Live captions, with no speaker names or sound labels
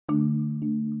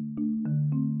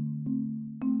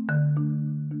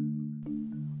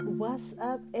What's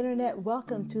up, Internet?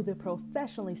 Welcome to the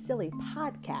Professionally Silly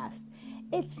Podcast.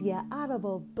 It's your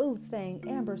audible boo thing,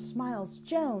 Amber Smiles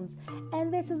Jones,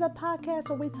 and this is the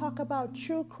podcast where we talk about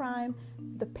true crime,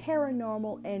 the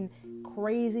paranormal, and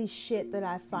crazy shit that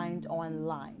I find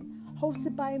online.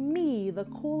 Hosted by me, the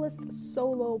coolest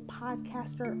solo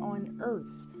podcaster on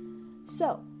earth.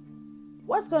 So,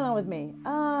 what's going on with me?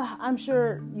 I'm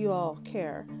sure you all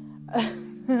care.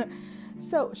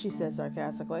 So, she says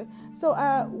sarcastically.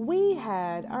 So, we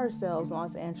had ourselves in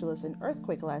Los Angeles an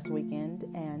earthquake last weekend,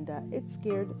 and it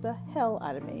scared the hell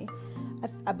out of me.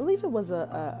 I believe it was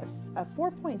a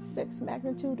 4.6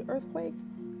 magnitude earthquake,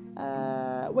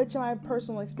 which in my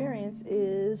personal experience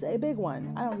is a big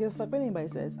one. I don't give a fuck what anybody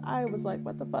says. I was like,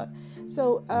 what the fuck?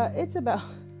 So, I think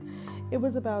it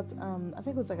was like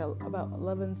about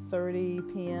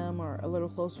 11:30 p.m. or a little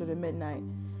closer to midnight.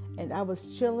 And I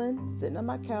was chilling, sitting on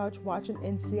my couch, watching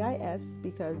NCIS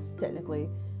because technically,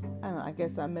 I don't know, I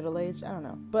guess I'm middle-aged, I don't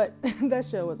know. But that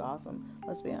show was awesome,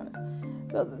 let's be honest.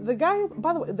 So the guy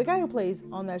who plays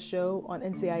on that show on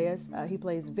NCIS, he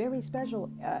plays very special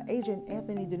Agent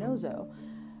Anthony DiNozzo.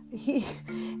 He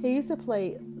used to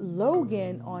play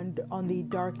Logan on the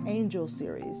Dark Angel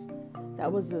series. That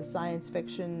was the science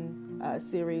fiction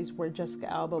series where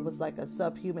Jessica Alba was like a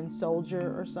subhuman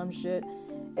soldier or some shit.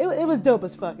 It was dope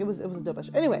as fuck. It was a dope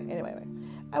show. Anyway,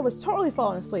 I was totally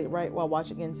falling asleep right while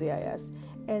watching NCIS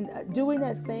and doing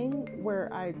that thing where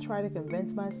I try to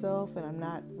convince myself that I'm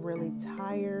not really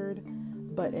tired,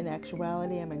 but in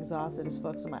actuality I'm exhausted as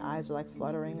fuck, so my eyes are like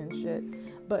fluttering and shit.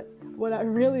 But what I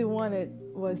really wanted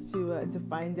was to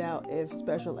find out if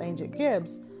Special Agent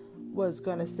Gibbs was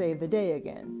gonna save the day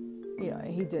again. You know,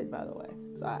 and he did, by the way.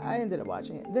 So I ended up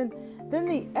watching it. Then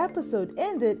the episode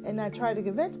ended, and I tried to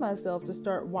convince myself to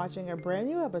start watching a brand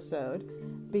new episode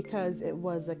because it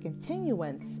was a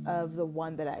continuance of the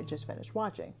one that I just finished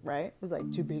watching, right? It was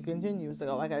like, to be continued. It was like,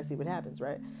 oh, I gotta see what happens,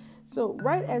 right? So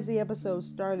right as the episode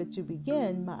started to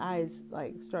begin, my eyes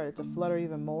like started to flutter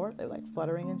even more. They were like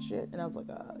fluttering and shit. And I was like,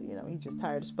 you're just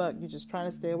tired as fuck. You're just trying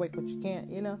to stay awake, but you can't,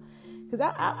 Because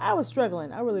I was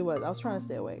struggling. I really was. I was trying to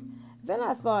stay awake. Then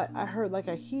I thought I heard like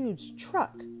a huge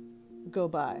truck go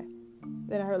by.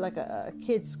 Then I heard like a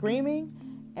kid screaming,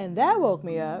 and that woke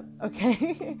me up,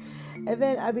 okay? And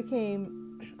then I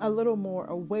became a little more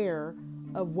aware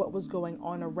of what was going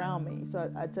on around me.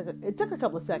 So it took a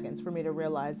couple of seconds for me to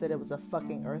realize that it was a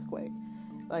fucking earthquake.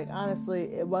 Like,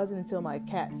 honestly, it wasn't until my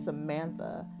cat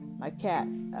Samantha, my cat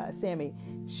Sammy,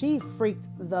 she freaked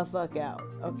the fuck out,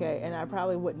 okay? And I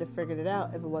probably wouldn't have figured it out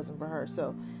if it wasn't for her.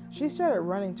 So she started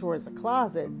running towards the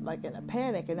closet, like in a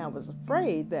panic, and I was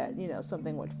afraid that,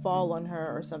 something would fall on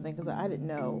her or something, because I didn't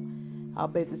know how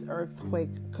big this earthquake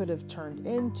could have turned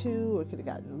into. It could have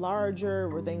gotten larger.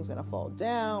 Were things going to fall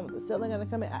down? Was the ceiling going to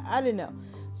come in? I didn't know.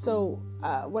 So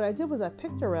what I did was I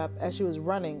picked her up as she was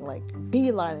running, like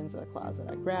beelining to the closet.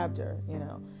 I grabbed her,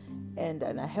 and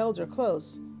I held her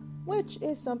close, which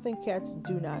is something cats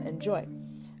do not enjoy.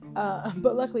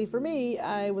 But luckily for me,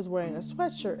 I was wearing a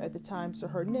sweatshirt at the time, so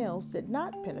her nails did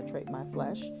not penetrate my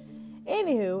flesh.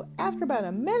 Anywho, after about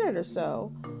a minute or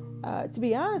so, to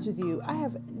be honest with you, I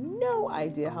have no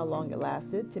idea how long it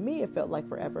lasted. To me, it felt like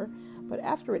forever. But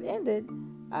after it ended,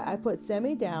 I put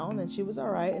Sammy down, and she was all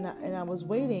right, and I was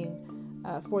waiting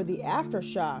for the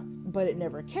aftershock, but it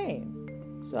never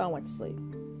came. So I went to sleep.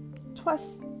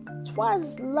 Twas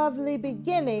lovely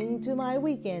beginning to my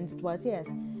weekend. Twas, yes.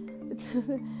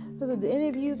 Did any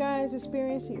of you guys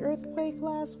experience the earthquake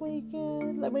last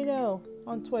weekend? Let me know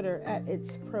on Twitter at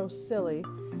It's Pro Silly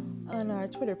on our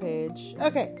Twitter page.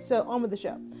 Okay, so on with the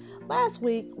show. Last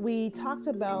week we talked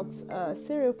about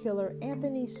serial killer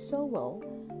Anthony Sowell,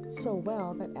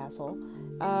 that asshole,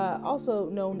 also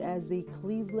known as the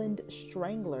Cleveland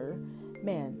Strangler.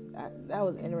 Man, that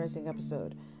was an interesting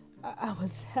episode. I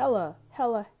was hella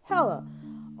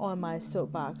on my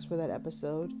soapbox for that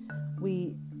episode.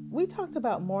 We talked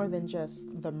about more than just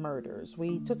the murders.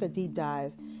 We took a deep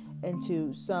dive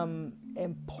into some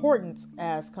important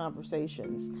ass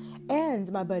conversations.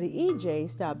 And my buddy EJ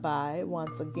stopped by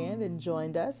once again and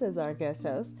joined us as our guest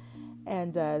host.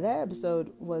 And that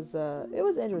episode was it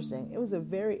was interesting. It was a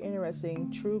very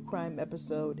interesting true crime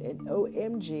episode. And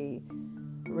OMG,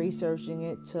 researching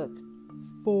it took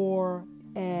forever.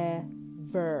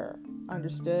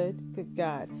 Understood? Good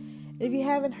God. If you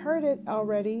haven't heard it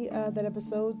already, that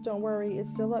episode, don't worry,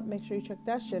 it's still up. Make sure you check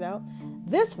that shit out.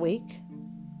 This week,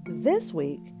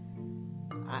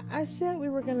 I said we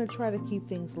were going to try to keep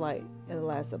things light in the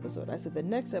last episode. I said the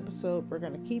next episode, we're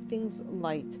going to keep things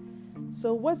light.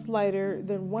 So what's lighter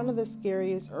than one of the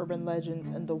scariest urban legends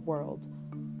in the world?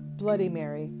 Bloody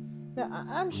Mary. Now,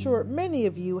 I'm sure many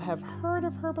of you have heard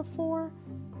of her before.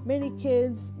 Many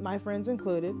kids, my friends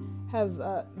included, have,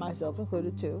 myself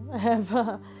included too,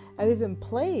 have even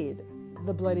played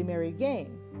the Bloody Mary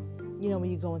game. You know,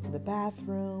 when you go into the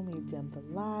bathroom, you dim the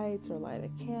lights or light a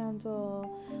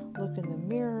candle, look in the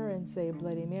mirror and say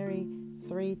Bloody Mary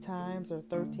 3 times or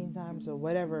 13 times or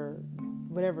whatever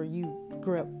you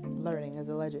grew up learning as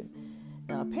a legend.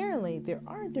 Now, apparently, there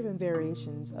are different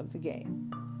variations of the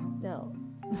game. Now,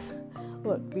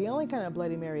 look, the only kind of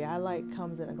Bloody Mary I like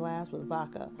comes in a glass with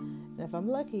vodka. And if I'm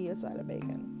lucky, a side of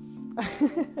bacon.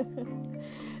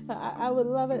 I would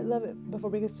love it, before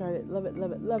we get started, love it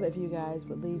if you guys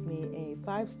would leave me a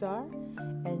 5-star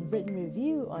and written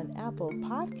review on Apple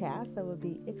Podcasts. That would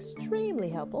be extremely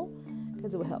helpful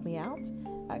because it would help me out.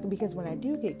 Because when I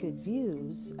do get good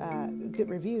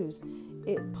reviews,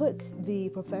 it puts the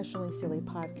Professionally Silly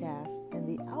podcast in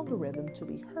the algorithm to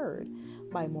be heard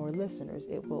by more listeners.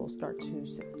 It will start to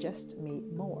suggest me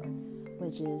more,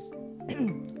 which is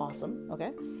awesome.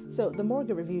 Okay, so the more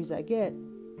good reviews I get,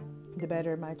 the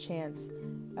better my chance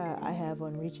I have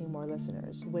on reaching more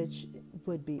listeners, which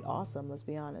would be awesome, let's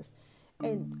be honest.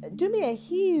 And do me a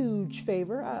huge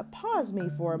favor, pause me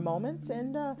for a moment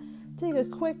and leave me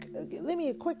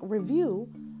a quick review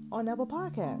on Apple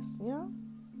Podcasts, you know?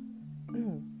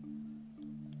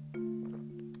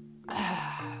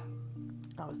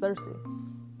 I was thirsty.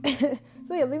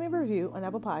 So yeah, leave me a review on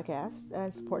Apple Podcasts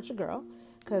and support your girl,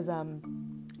 because I'm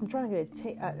trying to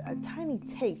get a tiny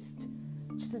taste,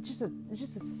 just a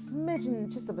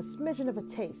smidgen of a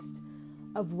taste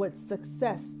of what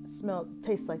success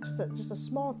tastes like. Just a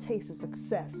small taste of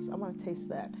success. I want to taste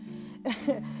that.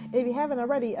 If you haven't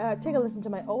already, take a listen to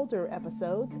my older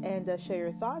episodes and share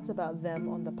your thoughts about them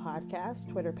on the podcast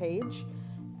Twitter page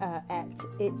at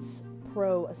It's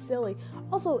Pro Silly.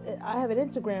 Also, I have an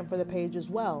Instagram for the page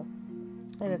as well,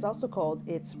 and it's also called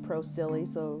It's Pro Silly,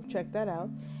 so check that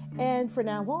out. And for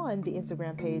now on, the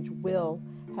Instagram page will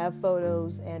have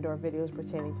photos and or videos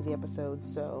pertaining to the episodes,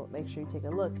 so make sure you take a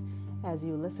look as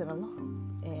you listen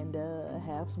along and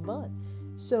have some fun.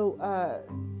 So,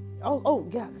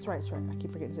 yeah, that's right. I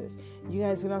keep forgetting to say this. You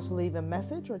guys can also leave a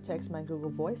message or text my Google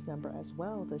Voice number as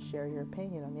well to share your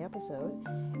opinion on the episode.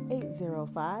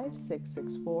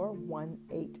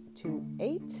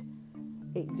 805-664-1828.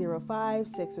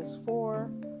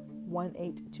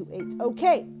 805-664-1828.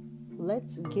 Okay,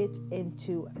 let's get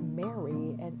into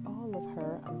Mary and all of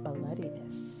her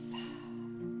bloodiness.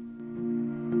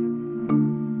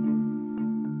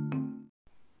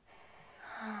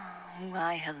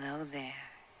 Why, hello there.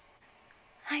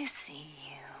 I see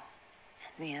you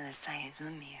at the other side of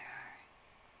the mirror.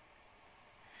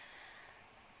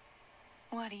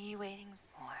 What are you waiting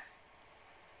for?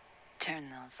 Turn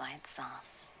those lights off.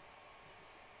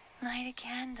 Light a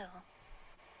candle.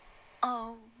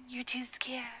 Oh, you're too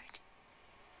scared.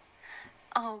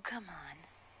 Oh, come on.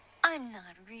 I'm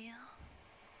not real.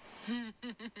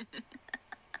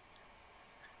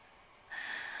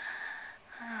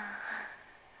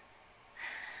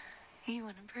 You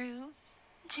want to prove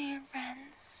to your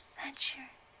friends that you're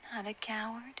not a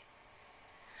coward,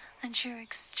 that you're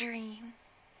extreme,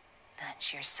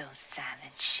 that you're so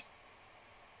savage?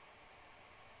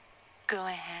 Go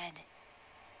ahead,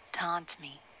 taunt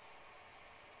me,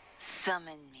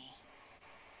 summon me.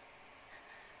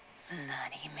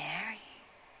 Bloody Mary,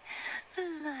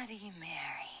 Bloody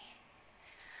Mary,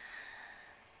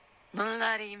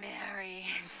 Bloody Mary.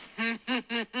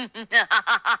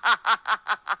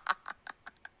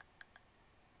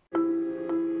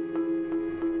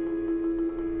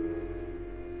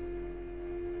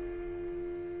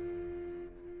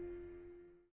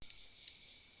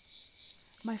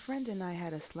 My friend and I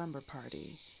had a slumber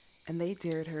party, and they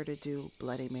dared her to do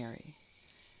Bloody Mary.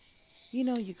 You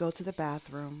know, you go to the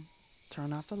bathroom,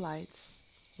 turn off the lights,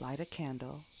 light a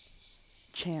candle,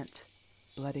 chant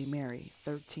Bloody Mary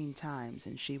 13 times,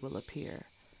 and she will appear.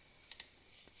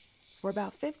 For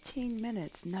about 15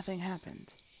 minutes, nothing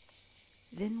happened.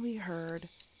 Then we heard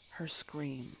her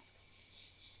scream,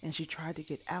 and she tried to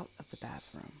get out of the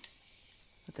bathroom,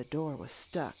 but the door was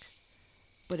stuck,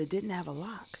 but it didn't have a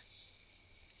lock.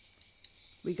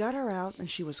 We got her out, and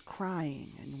she was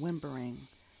crying and whimpering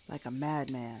like a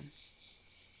madman.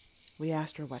 We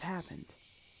asked her what happened.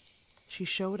 She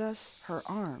showed us her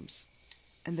arms,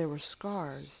 and there were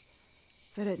scars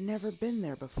that had never been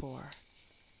there before.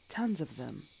 Tons of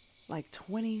them, like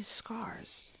 20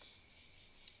 scars.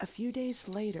 A few days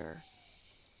later,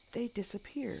 they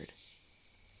disappeared.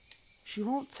 She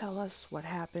won't tell us what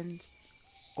happened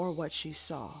or what she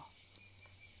saw.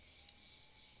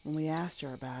 When we asked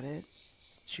her about it,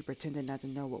 she pretended not to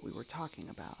know what we were talking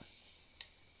about.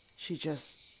 she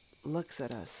just looks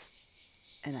at us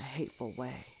in a hateful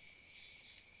way.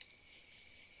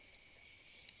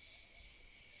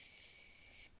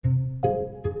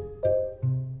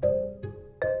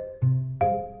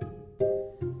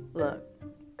 Look,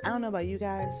 I don't know about you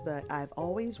guys, but I've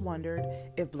always wondered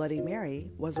if Bloody Mary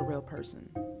was a real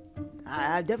person.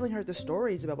 I've definitely heard the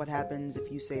stories about what happens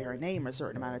if you say her name a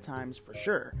certain amount of times, for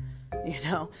sure.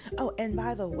 Oh, and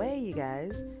by the way, you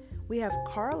guys, we have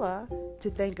Carla to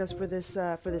thank us for this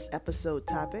episode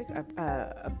topic,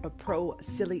 a pro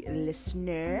silly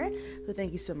listener. So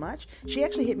thank you so much. She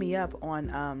actually hit me up on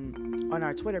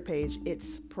our Twitter page.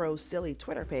 It's Pro Silly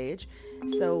Twitter page.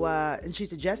 So and she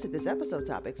suggested this episode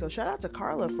topic. So shout out to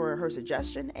Carla for her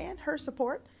suggestion and her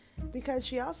support, because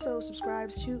she also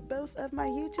subscribes to both of my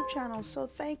YouTube channels. So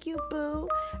thank you, boo.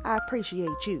 I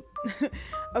appreciate you.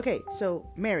 Okay, so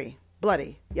Mary,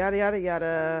 Bloody, yada, yada,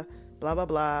 yada, blah, blah,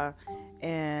 blah.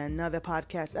 And now the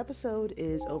podcast episode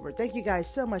is over. Thank you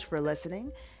guys so much for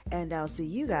listening, and I'll see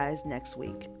you guys next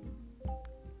week.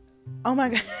 Oh my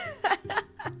God.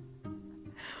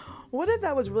 What if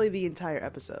that was really the entire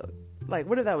episode? Like,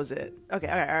 what if that was it? Okay,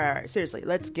 all right. Seriously,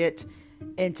 let's get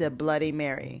into Bloody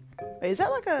Mary. Is that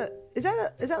like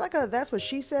a that's what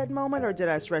she said moment, or did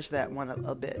I stretch that one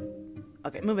a bit?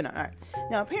 Okay, moving on. All right.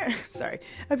 Now,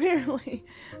 apparently,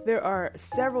 there are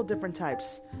several different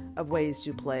types of ways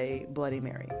to play Bloody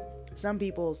Mary. Some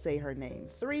people say her name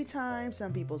 3 times.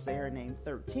 Some people say her name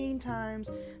 13 times.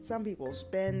 Some people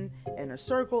spin in a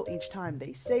circle each time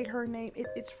they say her name.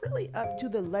 It's really up to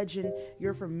the legend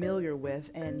you're familiar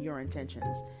with and your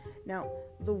intentions. Now,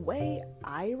 the way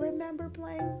I remember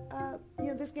playing,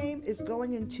 this game is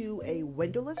going into a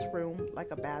windowless room,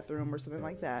 like a bathroom or something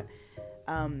like that.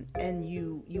 And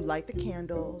you light the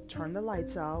candle, turn the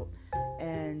lights out,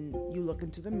 and you look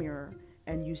into the mirror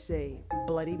and you say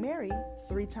Bloody Mary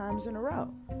 3 times in a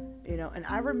row. And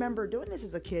I remember doing this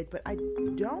as a kid, but I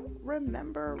don't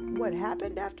remember what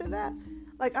happened after that.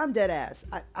 Like, I'm dead ass.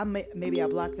 Maybe I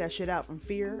blocked that shit out from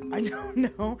fear. I don't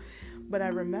know. But I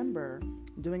remember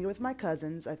doing it with my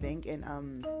cousins, I think. And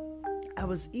I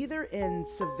was either in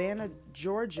Savannah,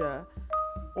 Georgia,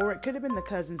 or it could have been the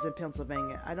cousins in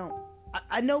Pennsylvania.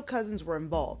 I know cousins were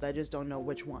involved. I just don't know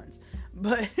which ones.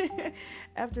 But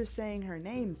after saying her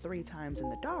name 3 times in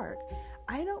the dark,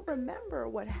 I don't remember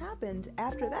what happened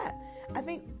after that. I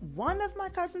think one of my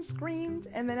cousins screamed,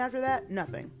 and then after that,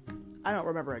 nothing. I don't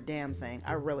remember a damn thing.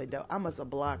 I really don't. I must have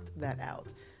blocked that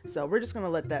out. So we're just going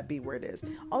to let that be where it is.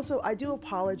 Also, I do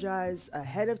apologize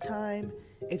ahead of time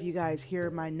if you guys hear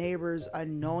my neighbor's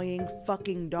annoying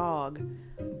fucking dog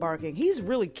barking. He's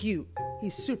really cute.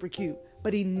 He's super cute,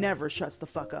 but he never shuts the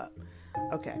fuck up.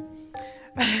 Okay.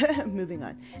 Moving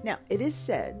on. Now, it is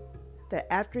said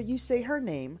that after you say her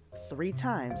name 3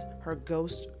 times, her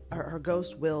ghost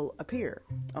will appear.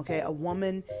 Okay? A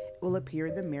woman will appear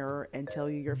in the mirror and tell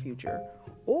you your future.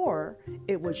 Or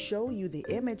it would show you the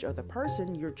image of the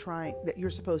person that you're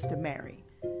supposed to marry.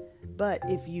 But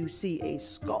if you see a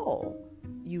skull,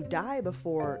 you die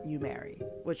before you marry,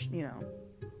 which,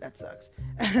 that sucks.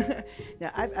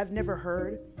 Now, I've never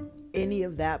heard any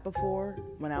of that before.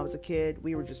 When I was a kid,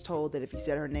 we were just told that if you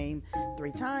said her name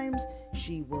 3 times,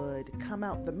 she would come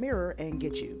out the mirror and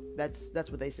get you. That's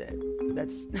what they said.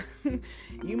 That's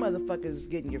you motherfuckers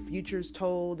getting your futures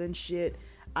told and shit.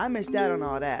 I missed out on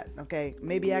all that, okay?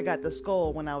 Maybe I got the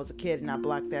skull when I was a kid and I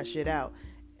blocked that shit out,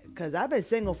 because I've been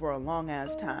single for a long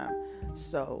ass time.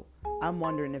 So I'm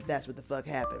wondering if that's what the fuck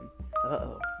happened.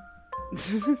 Uh-oh.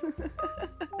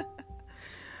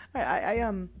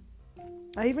 I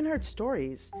even heard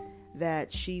stories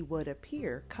that she would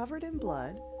appear covered in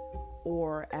blood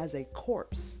or as a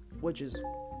corpse, which is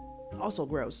also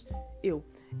gross. Ew.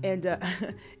 And it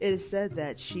is said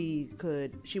that she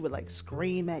would like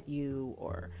scream at you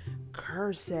or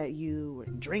curse at you,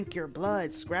 and drink your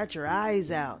blood, scratch your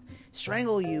eyes out,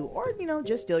 strangle you, or,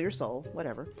 just steal your soul,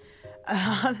 whatever.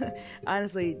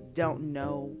 Honestly, don't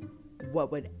know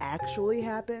what would actually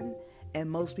happen. And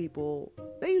most people,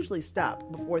 they usually stop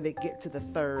before they get to the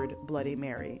 3rd Bloody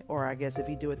Mary. Or I guess if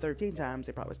you do it 13 times,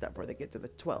 they probably stop before they get to the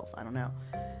 12th. I don't know.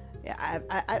 Yeah,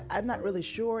 I'm not really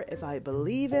sure if I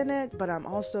believe in it, but I'm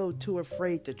also too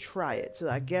afraid to try it. So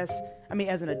I guess,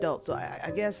 as an adult, so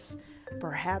I guess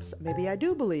perhaps maybe I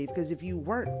do believe, because if you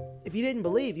didn't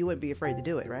believe, you wouldn't be afraid to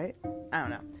do it, right? I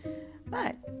don't know.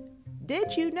 But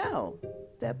did you know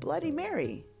that Bloody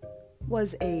Mary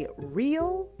was a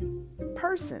real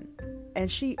person,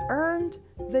 and she earned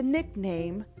the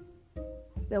nickname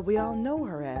that we all know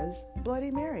her as, Bloody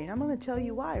Mary? And I'm going to tell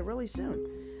you why really soon.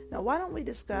 Now, why don't we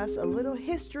discuss a little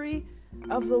history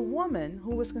of the woman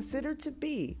who was considered to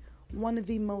be one of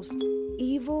the most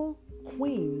evil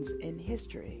queens in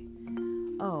history.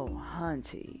 Oh,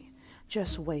 hunty,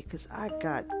 just wait, 'cause I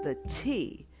got the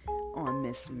tea on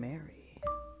Miss Mary.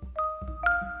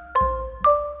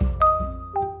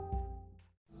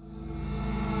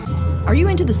 Are you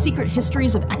into the secret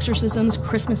histories of exorcisms,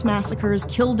 Christmas massacres,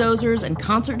 killdozers, and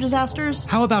concert disasters?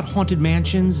 How about haunted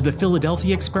mansions, the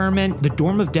Philadelphia experiment, the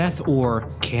Dorm of Death,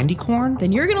 or candy corn?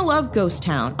 Then you're gonna love Ghost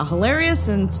Town, a hilarious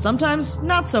and sometimes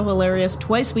not so hilarious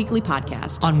twice-weekly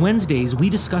podcast. On Wednesdays, we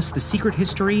discuss the secret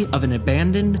history of an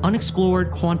abandoned, unexplored,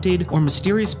 haunted, or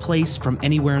mysterious place from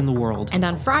anywhere in the world. And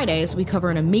on Fridays, we cover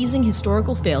an amazing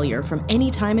historical failure from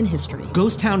any time in history.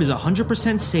 Ghost Town is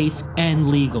 100% safe and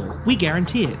legal. We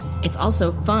guarantee it. It's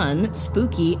also fun,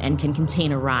 spooky, and can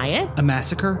contain a riot, A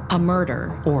massacre, a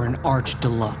murder, or an arch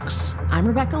deluxe. I'm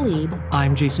Rebecca Lieb,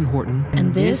 I'm Jason Horton.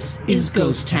 and this is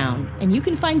Ghost Town. And you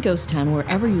can find Ghost Town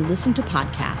wherever you listen to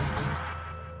podcasts.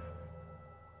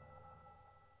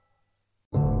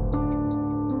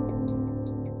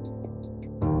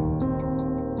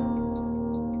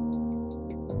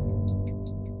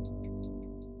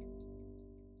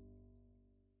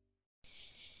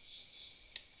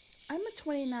 I'm a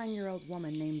 29-year-old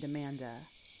woman named Amanda.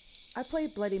 I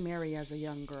played Bloody Mary as a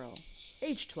young girl,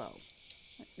 age 12.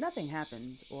 Nothing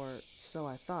happened, or so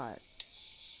I thought.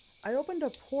 I opened a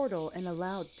portal and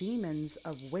allowed demons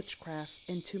of witchcraft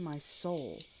into my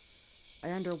soul. I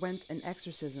underwent an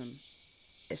exorcism.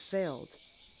 It failed.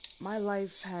 My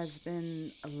life has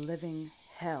been a living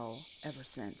hell ever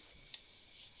since.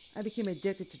 I became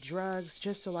addicted to drugs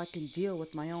just so I can deal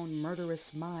with my own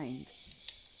murderous mind.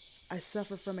 I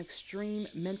suffer from extreme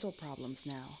mental problems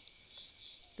now.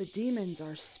 The demons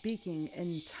are speaking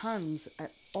in tongues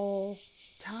at all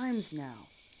times now.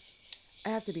 I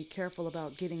have to be careful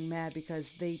about getting mad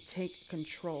because they take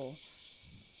control.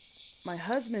 My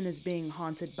husband is being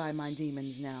haunted by my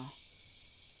demons now.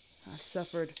 I've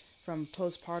suffered from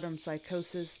postpartum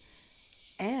psychosis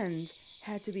and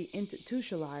had to be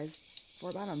institutionalized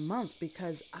for about a month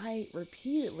because I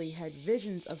repeatedly had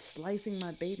visions of slicing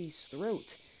my baby's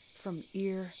throat from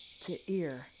ear to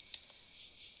ear.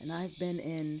 And I've been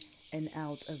in and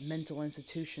out of mental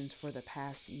institutions for the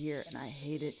past year, and I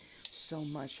hate it so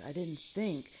much. I didn't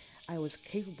think I was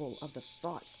capable of the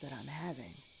thoughts that I'm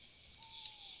having.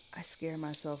 I scare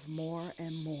myself more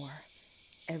and more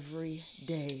every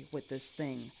day with this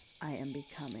thing I am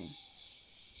becoming.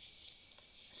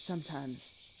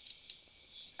 Sometimes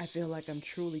I feel like I'm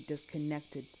truly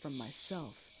disconnected from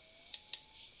myself.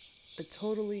 A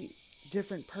totally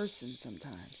different person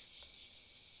sometimes.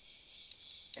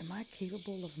 Am I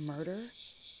capable of murder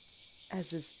as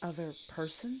this other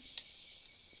person?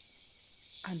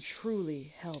 I'm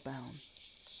truly hellbound.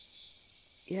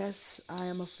 Yes, I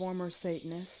am a former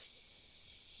Satanist,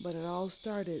 but it all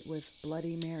started with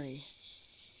Bloody Mary.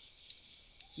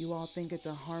 You all think it's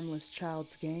a harmless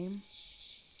child's game,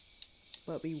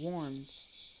 but be warned,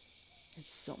 it's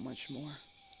so much more.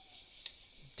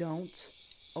 Don't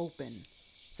open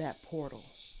that portal.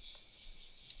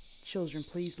 Children,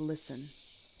 please listen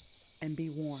and be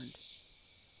warned.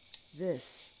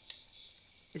 This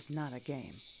is not a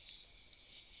game.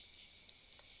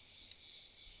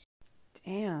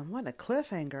 Damn, what a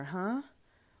cliffhanger, huh?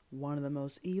 One of the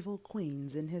most evil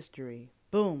queens in history.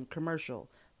 Boom, commercial.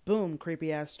 Boom,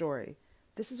 creepy ass story.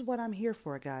 This is what I'm here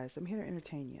for, guys. I'm here to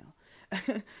entertain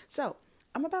you. So,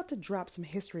 I'm about to drop some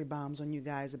history bombs on you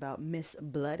guys about Miss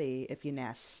Bloody, if you're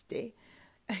nasty.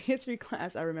 History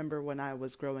class, I remember when I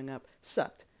was growing up,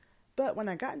 sucked. But when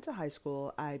I got into high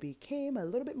school, I became a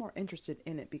little bit more interested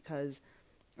in it because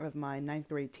of my 9th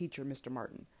grade teacher, Mr.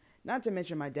 Martin. Not to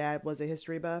mention my dad was a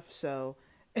history buff, so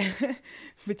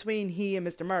between he and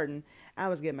Mr. Martin, I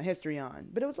was getting my history on.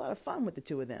 But it was a lot of fun with the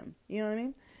two of them, you know what I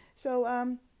mean?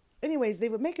 So, anyways, they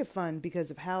would make it fun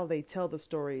because of how they tell the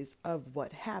stories of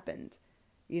what happened,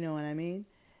 you know what I mean?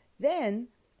 Then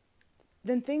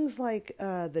things like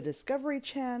the Discovery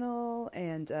Channel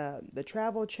and the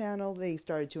Travel Channel, they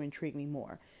started to intrigue me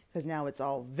more because now it's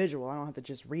all visual. I don't have to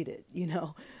just read it, you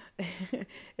know?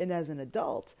 And as an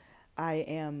adult, I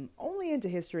am only into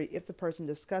history if the person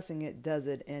discussing it does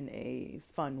it in a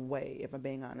fun way, if I'm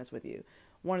being honest with you.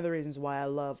 One of the reasons why I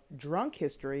love drunk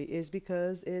history is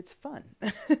because it's fun.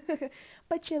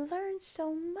 But you learn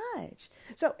so much.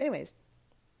 So anyways,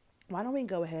 why don't we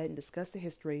go ahead and discuss the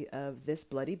history of this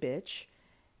bloody bitch?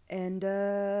 And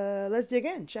let's dig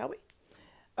in, shall we?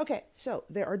 Okay, so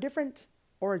there are different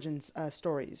origins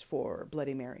stories for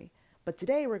Bloody Mary. But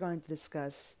today we're going to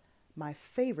discuss my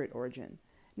favorite origin.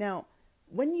 Now,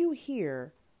 when you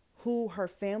hear who her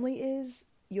family is,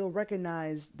 you'll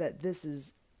recognize that this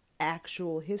is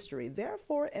actual history.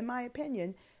 Therefore, in my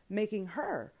opinion, making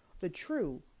her the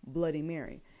true Bloody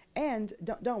Mary. And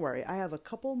don't worry, I have a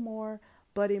couple more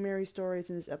Bloody Mary stories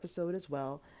in this episode as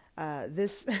well.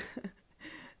 This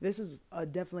this is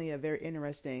definitely a very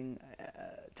interesting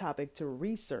topic to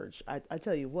research. I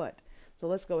tell you what. So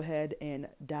let's go ahead and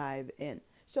dive in.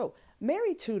 So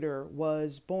Mary Tudor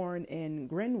was born in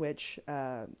Greenwich,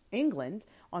 England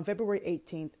on February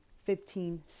 18th,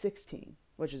 1516,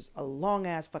 which is a long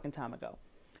ass fucking time ago.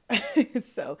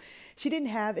 So she didn't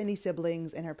have any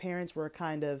siblings, and her parents were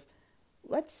kind of,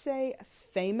 let's say,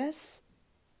 famous.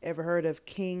 Ever heard of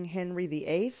King Henry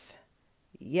VIII?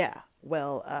 Yeah,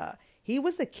 well, he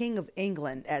was the King of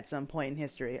England at some point in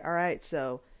history. All right,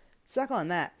 so suck on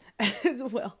that.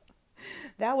 Well,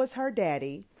 that was her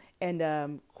daddy.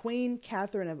 And Queen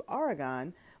Catherine of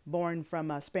Aragon, born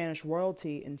from Spanish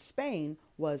royalty in Spain,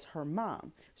 was her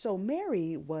mom. So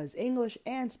Mary was English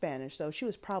and Spanish, so she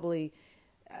was probably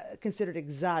considered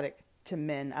exotic to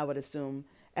men, I would assume,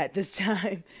 at this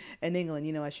time in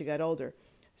England, as she got older.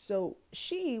 So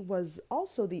she was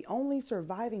also the only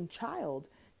surviving child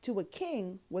to a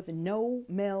king with no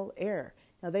male heir.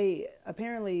 Now, they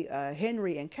apparently,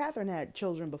 Henry and Catherine had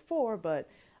children before, but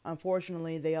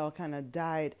unfortunately, they all kind of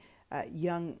died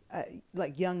young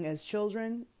as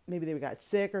children. Maybe they got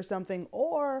sick or something,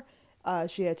 or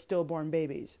she had stillborn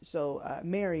babies. So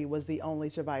Mary was the only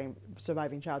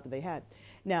surviving child that they had.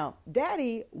 Now,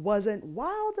 Daddy wasn't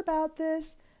wild about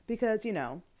this because,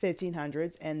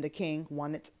 1500s, and the king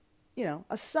wanted,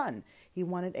 a son. He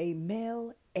wanted a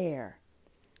male heir.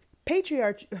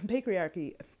 Patriarchy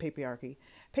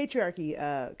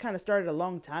kind of started a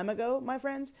long time ago, my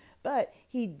friends, but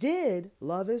he did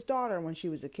love his daughter when she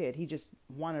was a kid. He just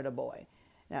wanted a boy.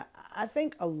 Now, I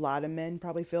think a lot of men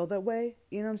probably feel that way.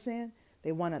 You know what I'm saying?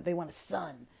 They want a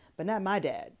son, but not my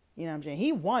dad. You know what I'm saying?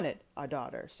 He wanted a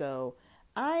daughter, so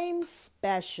I'm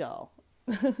special.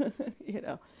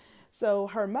 So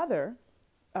her mother,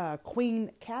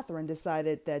 Queen Catherine,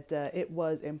 decided that it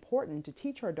was important to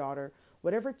teach her daughter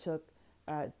whatever it took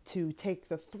to take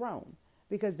the throne,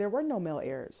 because there were no male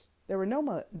heirs. There were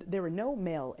no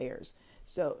male heirs.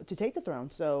 So to take the throne,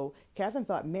 so Catherine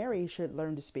thought Mary should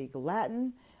learn to speak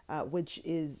Latin, which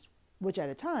at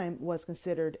a time was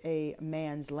considered a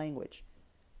man's language.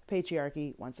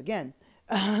 Patriarchy once again.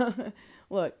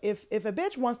 Look, if a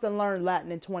bitch wants to learn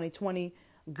Latin in 2020,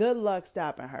 good luck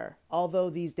stopping her. Although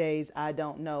these days I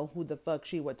don't know who the fuck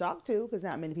she would talk to, because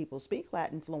not many people speak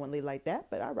Latin fluently like that,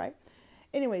 but all right.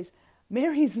 Anyways,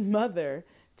 Mary's mother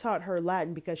taught her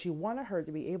Latin because she wanted her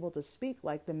to be able to speak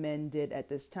like the men did at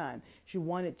this time. She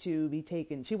wanted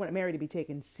Mary to be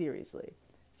taken seriously.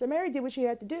 So Mary did what she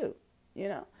had to do,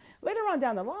 Later on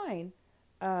down the line,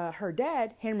 her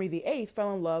dad, Henry VIII,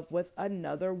 fell in love with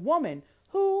another woman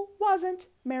who wasn't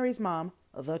Mary's mom,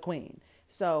 the Queen.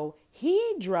 So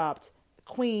he dropped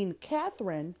Queen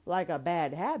Catherine like a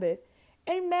bad habit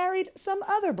and married some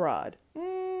other broad.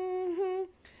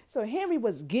 So Henry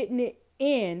was getting it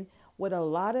in with a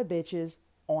lot of bitches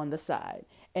on the side.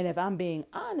 And if I'm being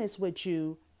honest with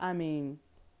you, times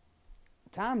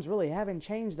really haven't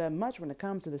changed that much when it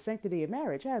comes to the sanctity of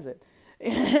marriage, has it?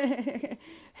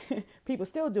 People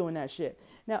still doing that shit.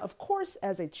 Now, of course,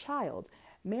 as a child,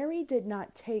 Mary did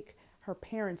not take her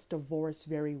parents' divorce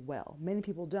very well. Many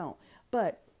people don't.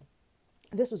 But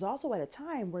this was also at a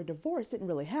time where divorce didn't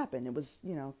really happen. It was,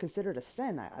 considered a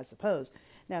sin, I suppose.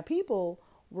 Now, people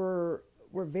were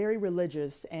very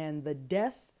religious, and the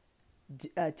death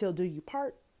till do you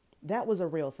part, that was a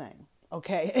real thing.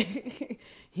 Okay,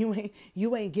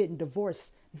 you ain't getting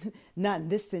divorced, not in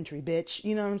this century, bitch.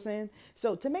 You know what I'm saying?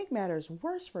 So to make matters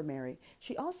worse for Mary,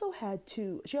 she also had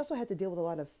to deal with a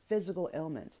lot of physical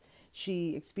ailments.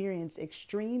 She experienced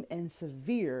extreme and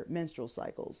severe menstrual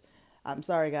cycles. I'm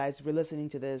sorry, guys, if you're listening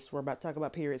to this, we're about to talk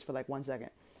about periods for like 1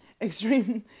 second.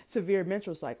 Extreme severe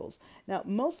menstrual cycles. Now,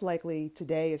 most likely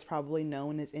today is probably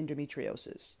known as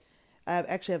endometriosis. I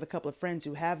actually have a couple of friends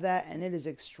who have that, and it is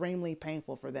extremely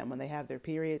painful for them when they have their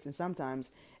periods, and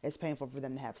sometimes it's painful for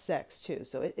them to have sex too.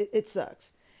 So it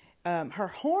sucks. Her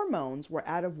hormones were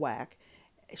out of whack.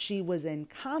 She was in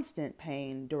constant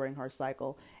pain during her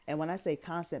cycle, and when I say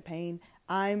constant pain,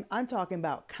 I'm talking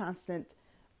about constant,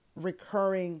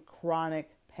 recurring,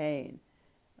 chronic pain.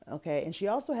 Okay, and she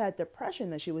also had depression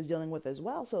that she was dealing with as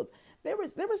well. So there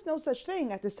was no such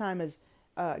thing at this time as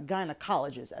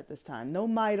gynecologists at this time. No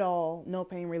Midol, no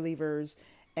pain relievers,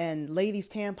 and ladies'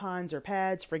 tampons or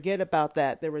pads. Forget about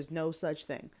that. There was no such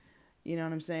thing. You know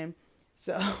what I'm saying?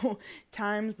 So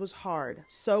times was hard.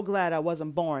 So glad I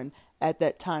wasn't born at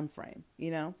that time frame.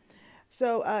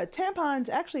 So tampons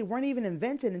actually weren't even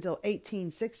invented until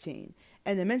 1816,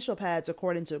 And the menstrual pads,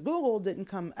 according to Google, didn't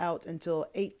come out until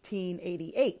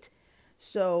 1888.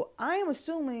 So I am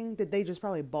assuming that they just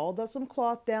probably balled up some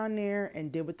cloth down there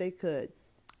and did what they could.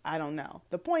 I don't know.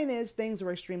 The point is, things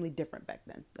were extremely different back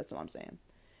then. That's what I'm saying.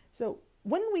 So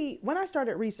when I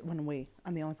started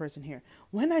I'm the only person here.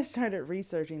 When I started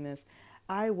researching this,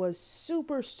 I was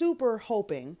super, super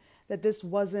hoping that this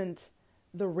wasn't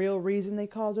the real reason they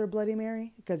called her Bloody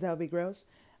Mary, because that would be gross.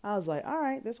 I was like, all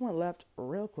right, this one left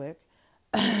real quick.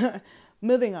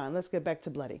 Moving on, let's get back to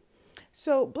Bloody.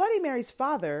 So Bloody Mary's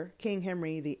father, King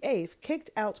Henry VIII, kicked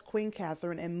out Queen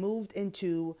Catherine and moved in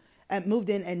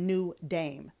a new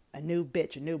dame, a new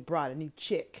bitch, a new broad, a new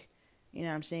chick. You know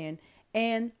what I'm saying?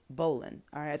 Anne Boleyn.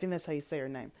 All right, I think that's how you say her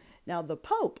name. Now the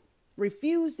Pope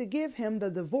refused to give him the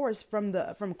divorce from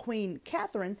Queen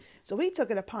Catherine, so he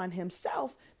took it upon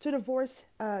himself to divorce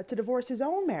his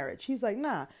own marriage. He's like,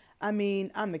 nah, I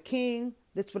mean, I'm the king.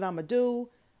 That's what I'm gonna do.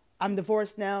 I'm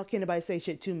divorced now. Can't nobody say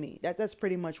shit to me. That's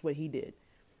pretty much what he did.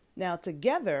 Now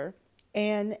together,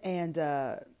 Anne and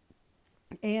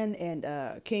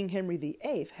King Henry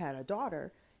VIII had a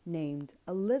daughter named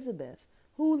Elizabeth,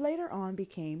 who later on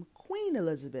became Queen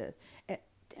Elizabeth. And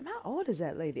damn, how old is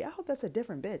that lady? I hope that's a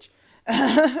different bitch.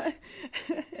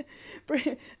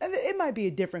 It might be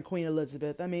a different Queen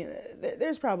Elizabeth. I mean,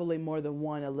 there's probably more than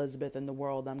one Elizabeth in the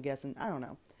world, I'm guessing. I don't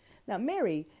know. Now,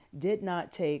 Mary did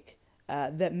not take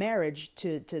that marriage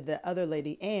to the other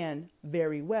lady, Anne,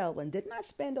 very well, and did not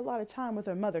spend a lot of time with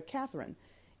her mother, Catherine.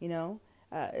 You know,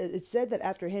 it's said that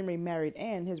after Henry married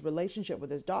Anne, his relationship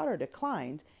with his daughter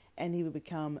declined, and he would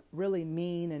become really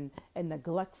mean and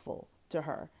neglectful to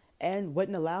her and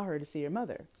wouldn't allow her to see her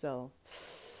mother. So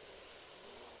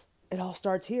it all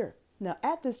starts here. Now,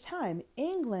 at this time,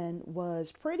 England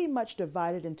was pretty much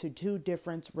divided into two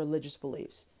different religious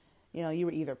beliefs. You know, you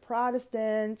were either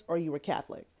Protestant or you were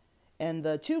Catholic. And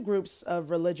the two groups of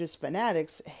religious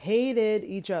fanatics hated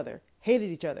each other.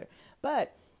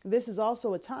 But this is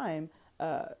also a time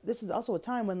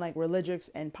when like religions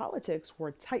and politics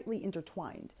were tightly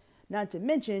intertwined. Not to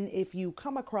mention, if you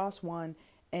come across one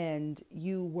and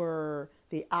you were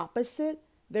the opposite,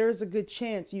 there's a good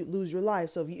chance you'd lose your life.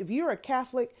 So if you're a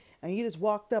Catholic and you just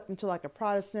walked up into like a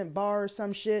Protestant bar or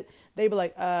some shit, they'd be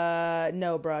like,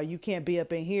 no, bro, you can't be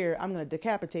up in here. I'm going to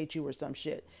decapitate you or some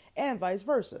shit. And vice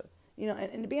versa. You know,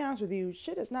 and to be honest with you,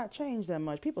 shit has not changed that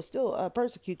much. People still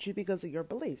persecute you because of your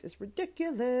beliefs. It's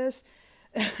ridiculous.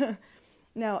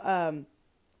 Now,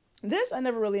 this I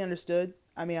never really understood.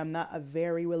 I mean, I'm not a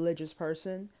very religious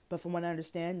person, but from what I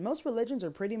understand, most religions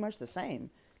are pretty much the same,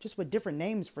 just with different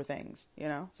names for things, you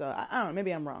know? So I don't know,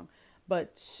 maybe I'm wrong.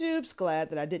 But soup's glad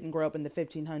that I didn't grow up in the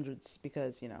 1500s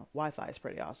because, you know, Wi-Fi is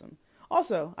pretty awesome.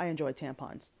 Also, I enjoy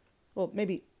tampons. Well,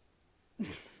 maybe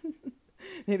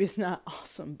it's not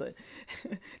awesome, but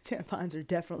tampons are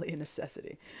definitely a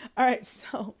necessity. All right,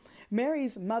 so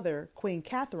Mary's mother, Queen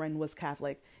Catherine, was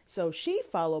Catholic, so she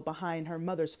followed behind her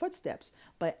mother's footsteps.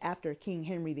 But after King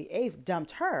Henry VIII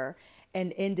dumped her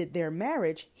and ended their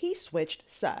marriage, he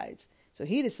switched sides. So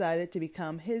he decided to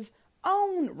become his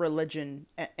own religion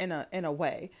in a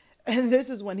way. And this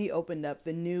is when he opened up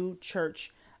the new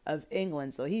Church of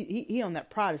England. So he on that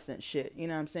Protestant shit, you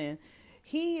know what I'm saying?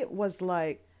 He was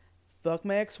like, fuck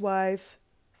my ex-wife,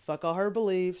 fuck all her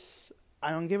beliefs.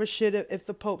 I don't give a shit if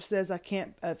the Pope says I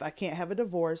can't have a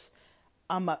divorce.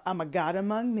 I'm a god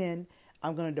among men.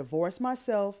 I'm going to divorce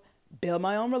myself, build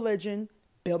my own religion,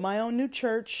 build my own new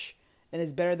church, and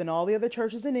it's better than all the other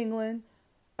churches in England.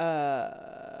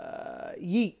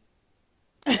 Yeet.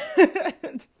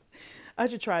 I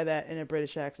should try that in a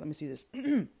British accent. Let me see this.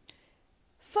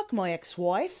 Fuck my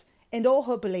ex-wife and all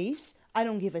her beliefs. I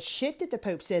don't give a shit that the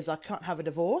Pope says I can't have a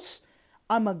divorce.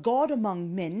 I'm a god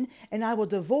among men, and I will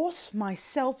divorce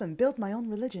myself and build my own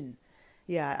religion.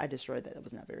 Yeah, I destroyed that. That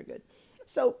was not very good.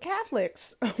 So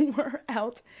Catholics were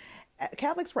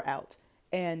out,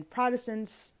 and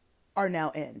Protestants are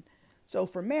now in. So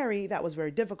for Mary, that was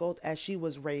very difficult as she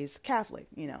was raised Catholic,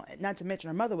 you know, not to mention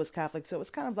her mother was Catholic. So it was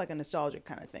kind of like a nostalgic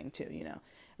kind of thing too, you know,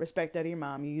 respect that of your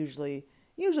mom. You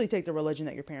usually take the religion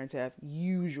that your parents have,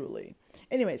 usually.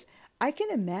 Anyways, I can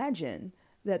imagine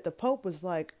that the Pope was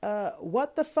like,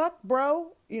 what the fuck,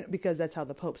 bro? You know, because that's how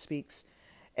the Pope speaks.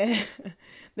 And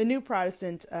the new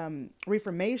Protestant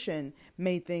Reformation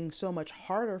made things so much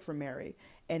harder for Mary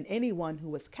and anyone who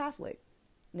was Catholic.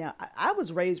 Now, I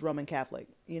was raised Roman Catholic,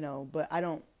 you know, but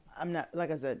I'm not,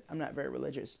 like I said, I'm not very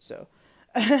religious. So,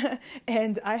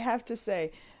 and I have to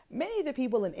say, many of the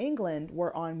people in England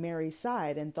were on Mary's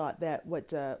side and thought that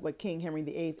what King Henry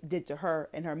VIII did to her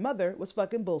and her mother was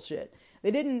fucking bullshit.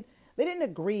 They didn't They didn't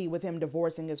agree with him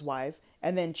divorcing his wife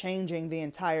and then changing the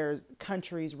entire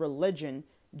country's religion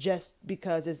just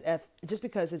because his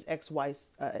ex-wife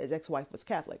was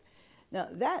Catholic. Now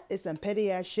that is some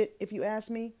petty ass shit, if you ask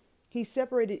me. He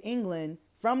separated England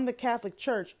from the Catholic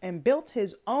Church and built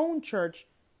his own church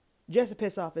just to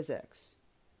piss off his ex.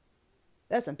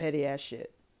 That's some petty ass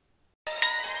shit.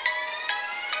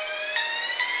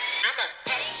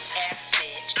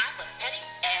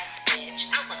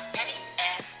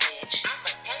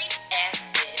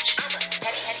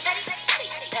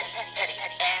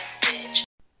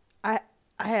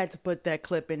 I had to put that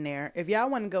clip in there. If y'all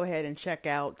want to go ahead and check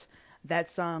out that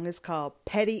song, it's called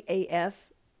Petty AF.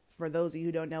 For those of you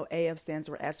who don't know, AF stands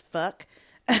for as fuck.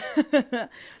 And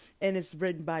it's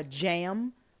written by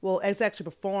Jam. Well, it's actually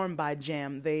performed by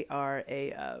Jam. They are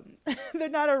they're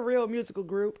not a real musical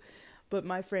group, but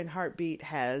my friend Heartbeat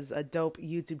has a dope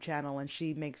YouTube channel and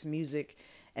she makes music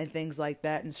and things like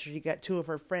that. And she got two of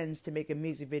her friends to make a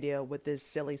music video with this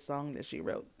silly song that she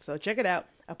wrote. So check it out.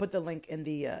 I'll put the link in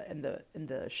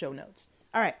the show notes.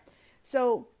 All right.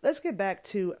 So let's get back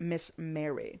to Miss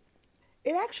Mary.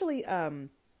 It actually,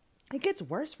 it gets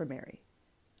worse for Mary.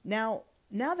 Now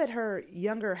that her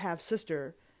younger half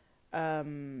sister,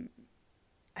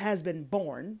 has been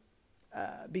born,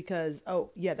 because,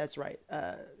 oh yeah, that's right.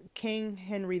 King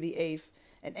Henry VIII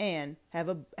and Anne have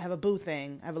a boo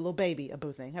thing, have a little baby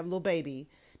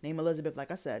named Elizabeth,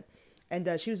 like I said.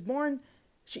 And, she was born,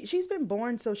 she's been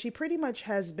born. So she pretty much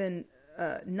has been,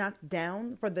 knocked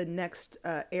down for the next,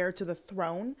 heir to the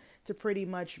throne to pretty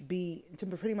much being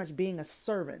a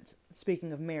servant.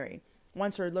 Speaking of Mary,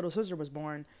 once her little sister was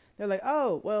born, they're like,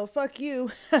 oh, well, fuck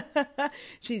you.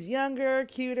 She's younger,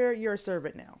 cuter. You're a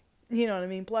servant now. You know what I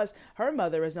mean? Plus, her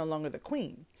mother is no longer the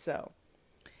queen. So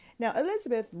now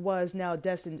Elizabeth was now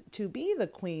destined to be the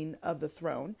queen of the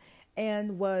throne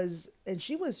and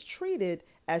she was treated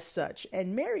as such.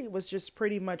 And Mary was just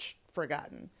pretty much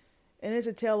forgotten. And it's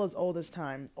a tale as old as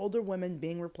time. Older women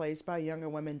being replaced by younger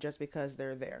women just because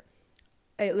they're there.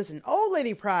 Hey, listen, old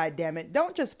lady pride, damn it.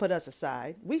 Don't just put us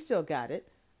aside. We still got it.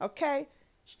 Okay?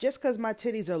 Just because my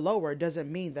titties are lower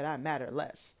doesn't mean that I matter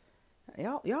less.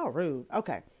 Y'all rude.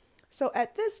 Okay. So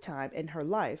at this time in her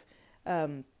life,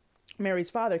 Mary's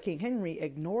father, King Henry,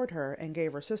 ignored her and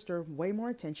gave her sister way more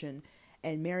attention,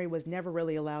 and Mary was never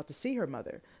really allowed to see her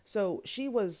mother. So she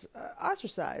was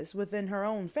ostracized within her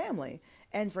own family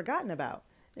and forgotten about.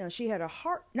 You know, she had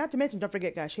not to mention, don't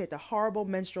forget guys, she had the horrible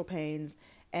menstrual pains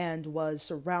and was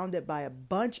surrounded by a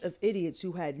bunch of idiots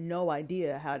who had no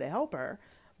idea how to help her.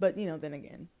 But, you know, then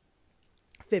again,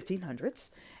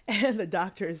 1500s, and the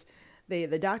doctors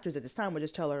at this time would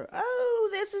just tell her, oh,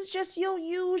 this is just your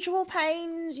usual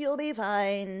pains. You'll be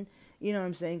fine. You know what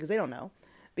I'm saying? Because they don't know.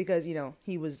 Because, you know,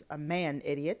 he was a man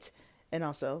idiot. And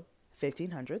also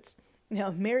 1500s.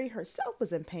 Now, Mary herself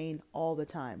was in pain all the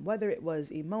time. Whether it was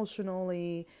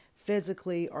emotionally,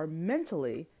 physically, or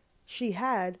mentally, she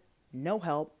had no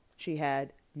help. She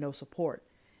had no support.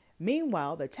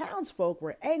 Meanwhile, the townsfolk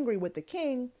were angry with the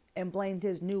king and blamed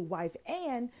his new wife,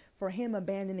 Anne, for him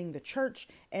abandoning the church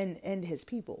and his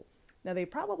people. Now, they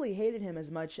probably hated him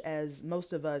as much as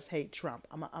most of us hate Trump.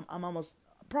 I'm almost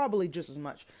probably just as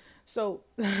much. So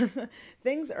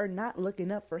things are not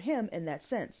looking up for him in that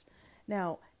sense.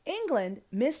 Now, England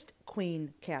missed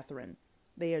Queen Catherine.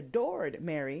 They adored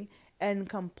Mary and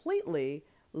completely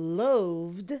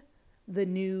loathed the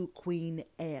new Queen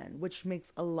Anne, which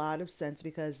makes a lot of sense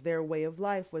because their way of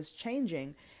life was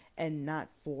changing and not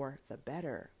for the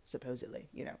better, supposedly,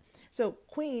 you know. So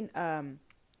Queen,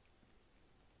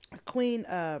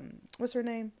 what's her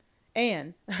name?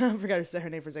 Anne, I forgot to say her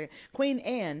name for a second. Queen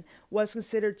Anne was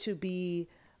considered to be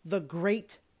the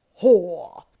great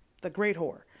whore,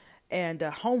 and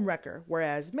a homewrecker,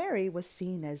 whereas Mary was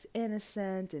seen as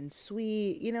innocent and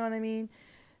sweet, you know what I mean?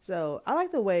 So I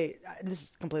like the way, this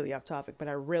is completely off topic, but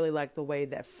I really like the way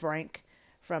that Frank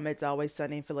from It's Always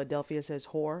Sunny in Philadelphia says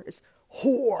whore. It's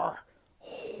whore.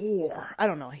 I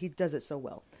don't know. He does it so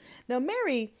well. Now,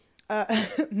 Mary,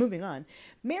 moving on,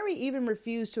 Mary even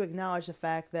refused to acknowledge the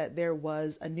fact that there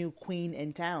was a new queen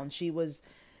in town. She was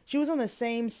on the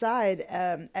same side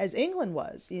as England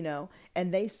was, you know,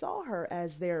 and they saw her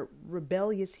as their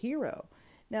rebellious hero.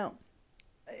 Now,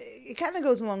 it kind of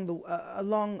goes along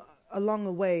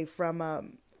the way from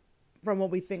what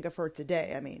we think of her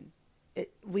today. I mean,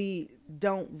 we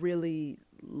don't really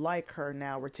like her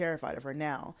now. We're terrified of her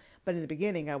now. But in the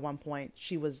beginning, at one point,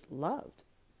 she was loved.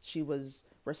 She was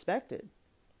respected,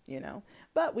 you know.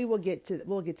 But we'll get to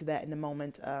that in a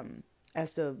moment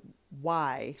as to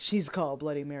why she's called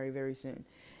Bloody Mary very soon.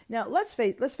 Now, let's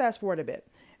fast forward a bit.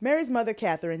 Mary's mother,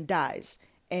 Catherine, dies.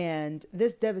 And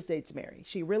this devastates Mary.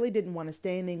 She really didn't want to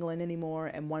stay in England anymore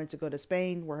and wanted to go to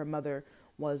Spain, where her mother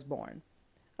was born.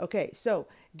 Okay, so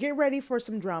get ready for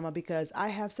some drama, because I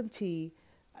have some tea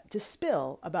to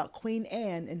spill about Queen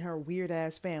Anne and her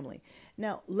weird-ass family.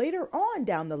 Now, later on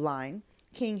down the line,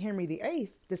 King Henry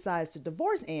VIII decides to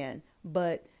divorce Anne,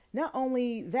 but not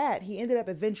only that, he ended up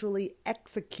eventually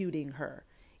executing her.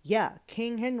 Yeah,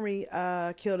 King Henry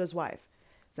killed his wife.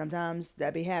 Sometimes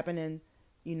that be happening,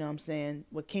 you know what I'm saying,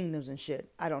 with kingdoms and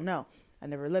shit. I don't know. I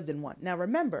never lived in one. Now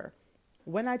remember,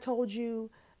 when I told you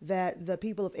that the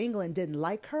people of England didn't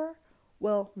like her,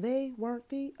 well, they weren't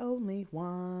the only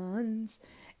ones.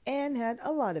 Anne had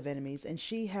a lot of enemies, and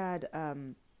she had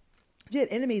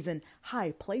enemies in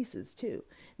high places too.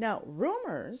 Now,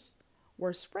 rumors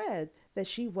were spread that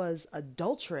she was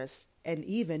adulterous and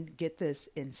even, get this,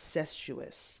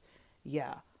 incestuous.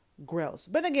 Yeah, gross.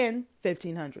 But again,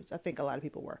 1500s. I think a lot of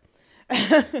people were.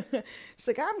 She's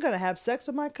like, I'm going to have sex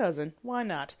with my cousin. Why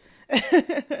not?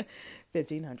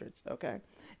 1500s. Okay.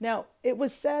 Now, it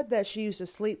was said that she used to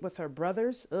sleep with her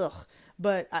brothers. Ugh.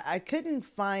 But I couldn't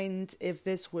find if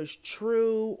this was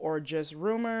true or just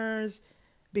rumors.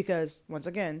 Because, once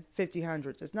again,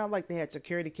 1500s. It's not like they had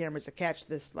security cameras to catch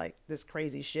this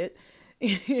crazy shit,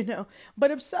 you know.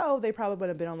 But if so, they probably would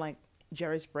have been on, like,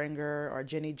 Jerry Springer or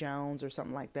Jenny Jones or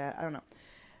something like that. I don't know.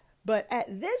 But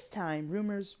at this time,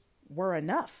 rumors were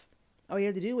enough. All you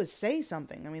had to do was say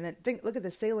something. I mean, look at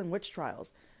the Salem witch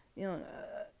trials. You know,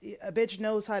 a bitch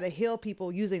knows how to heal people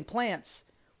using plants.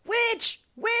 Witch!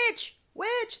 Witch!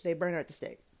 Witch! They burn her at the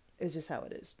stake. It's just how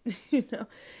it is, you know.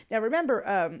 Now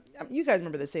remember, you guys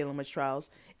remember the Salem witch trials.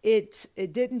 It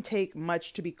didn't take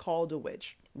much to be called a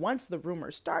witch. Once the rumor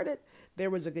started,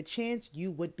 there was a good chance you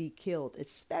would be killed,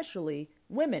 especially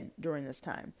women during this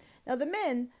time. Now the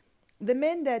men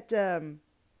that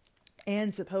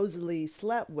Anne supposedly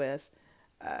slept with,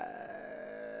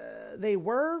 they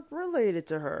were related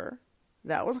to her.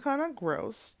 That was kind of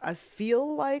gross. I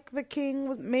feel like the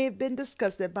king may have been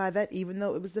disgusted by that, even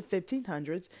though it was the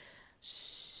 1500s.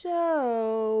 So,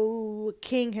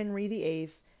 King Henry VIII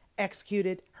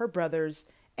executed her brothers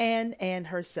and Anne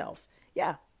herself.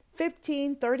 Yeah,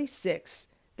 1536.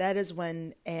 That is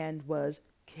when Anne was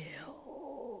killed.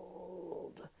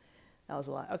 That was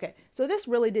a lot. Okay, so this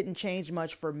really didn't change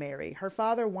much for Mary. Her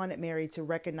father wanted Mary to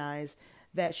recognize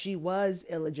that she was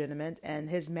illegitimate, and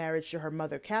his marriage to her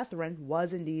mother, Catherine,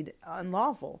 was indeed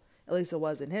unlawful. At least it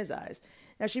was in his eyes.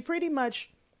 Now,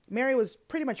 Mary was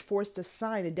pretty much forced to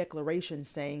sign a declaration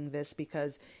saying this,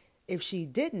 because if she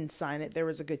didn't sign it, there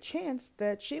was a good chance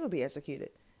that she would be executed.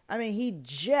 I mean, he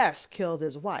just killed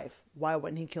his wife. Why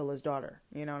wouldn't he kill his daughter?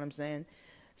 You know what I'm saying?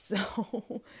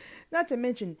 So, not to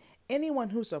mention, anyone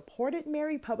who supported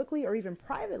Mary publicly or even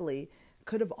privately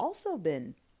could have also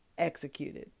been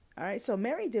executed. All right, so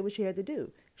Mary did what she had to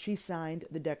do. She signed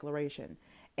the declaration.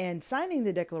 And signing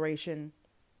the declaration,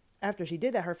 after she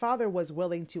did that, her father was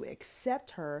willing to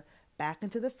accept her back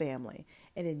into the family.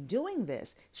 And in doing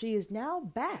this, she is now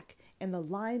back in the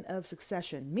line of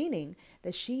succession, meaning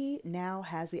that she now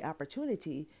has the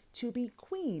opportunity to be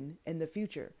queen in the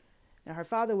future. Now, her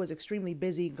father was extremely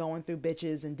busy going through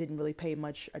bitches and didn't really pay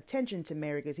much attention to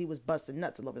Mary because he was busting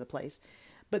nuts all over the place.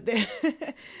 But there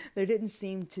didn't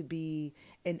seem to be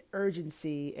an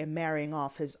urgency in marrying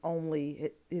off his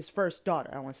first daughter.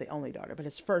 I don't want to say only daughter, but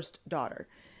his first daughter.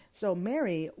 So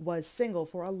Mary was single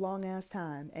for a long ass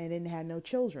time and didn't have no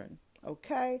children.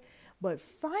 Okay. But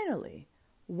finally,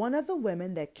 one of the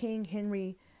women that King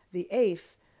Henry VIII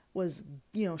was,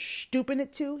 stooping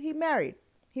it to, he married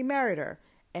her.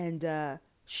 And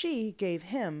she gave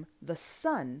him the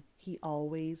son he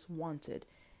always wanted.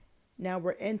 Now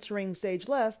we're entering stage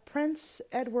left, Prince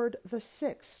Edward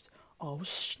VI. Oh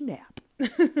snap!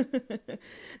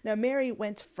 Now Mary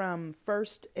went from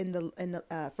first in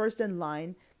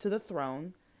line to the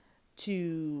throne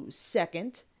to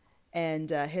second,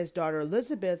 and his daughter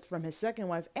Elizabeth from his second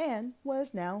wife Anne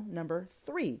was now number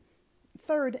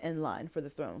third in line for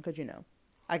the throne. Because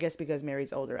I guess because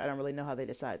Mary's older, I don't really know how they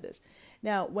decide this.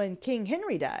 Now when King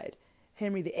Henry died,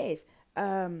 Henry VIII.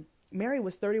 Mary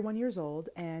was 31 years old,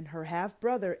 and her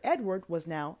half-brother, Edward, was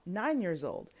now 9 years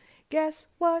old. Guess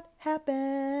what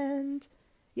happened?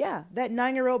 Yeah, that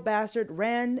 9-year-old bastard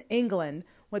ran England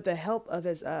with the help of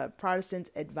his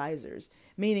Protestant advisors,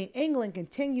 meaning England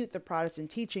continued the Protestant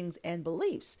teachings and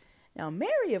beliefs. Now,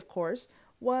 Mary, of course,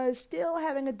 was still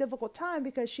having a difficult time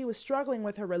because she was struggling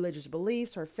with her religious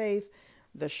beliefs, her faith,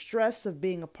 the stress of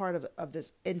being a part of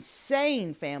this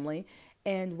insane family,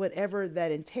 and whatever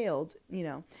that entailed,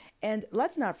 And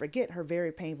let's not forget her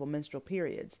very painful menstrual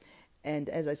periods. And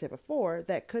as I said before,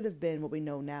 that could have been what we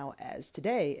know now as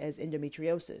today as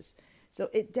endometriosis. So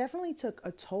it definitely took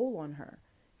a toll on her.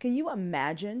 Can you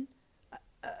imagine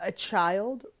a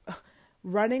child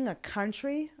running a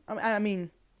country? I mean,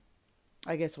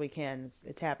 I guess we can.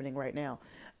 It's happening right now.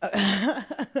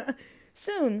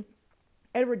 Soon,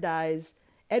 Edward dies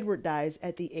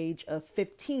at the age of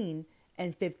 15 in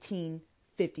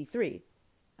 1553.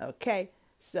 Okay,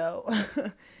 so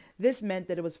this meant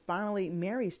that it was finally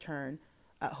Mary's turn,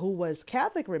 who was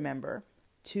Catholic, remember,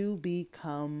 to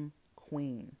become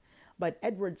queen. But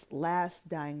Edward's last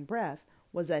dying breath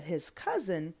was that his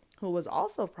cousin, who was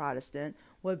also Protestant,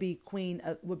 would be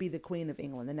the Queen of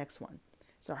England, the next one.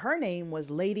 So her name was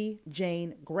Lady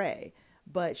Jane Grey,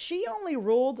 but she only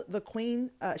ruled the queen.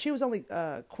 She was only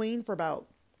queen for about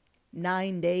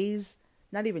 9 days,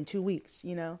 not even 2 weeks,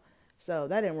 So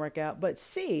that didn't work out. But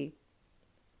see,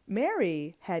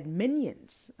 Mary had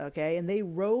minions, okay, and they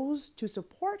rose to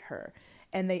support her,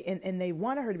 and they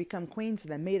wanted her to become queen, so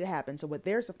they made it happen. So with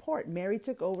their support, Mary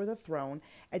took over the throne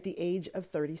at the age of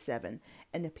 37,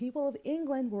 and the people of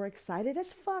England were excited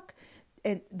as fuck,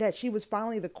 and that she was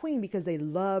finally the queen because they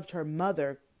loved her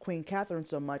mother, Queen Catherine,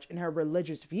 so much, and her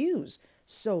religious views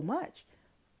so much.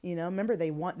 Remember,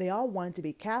 they all wanted to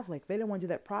be Catholic. They didn't want to do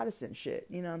that Protestant shit.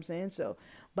 You know what I'm saying? So,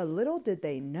 but little did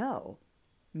they know,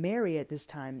 Mary at this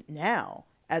time, now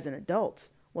as an adult,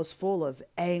 was full of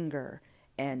anger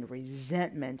and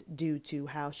resentment due to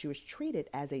how she was treated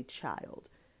as a child.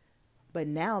 But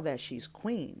now that she's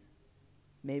queen,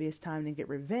 maybe it's time to get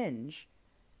revenge.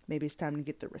 Maybe it's time to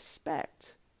get the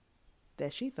respect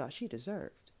that she thought she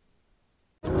deserved.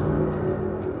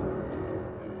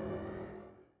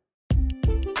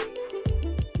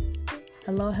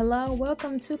 Hello.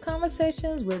 Welcome to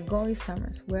Conversations with Gory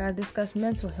Summers, where I discuss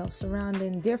mental health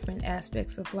surrounding different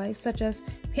aspects of life, such as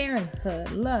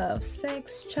parenthood, love,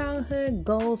 sex, childhood,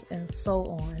 goals, and so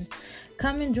on.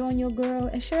 Come and join your girl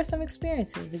and share some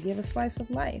experiences to give a slice of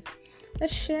life.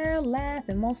 Let's share, laugh,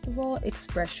 and most of all,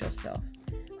 express yourself.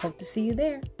 Hope to see you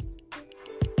there.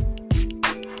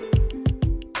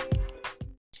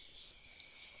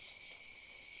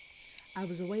 I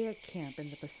was away at camp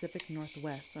in the Pacific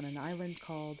Northwest on an island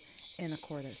called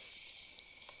Anacortes.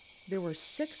 There were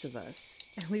 6 of us,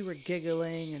 and we were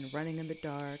giggling and running in the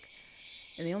dark,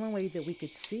 and the only way that we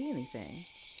could see anything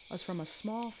was from a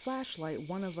small flashlight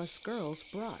one of us girls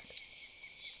brought.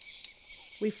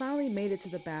 We finally made it to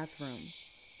the bathroom,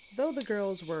 though the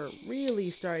girls were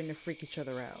really starting to freak each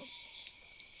other out.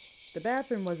 The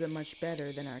bathroom wasn't much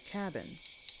better than our cabin,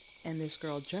 and this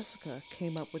girl Jessica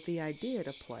came up with the idea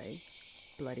to play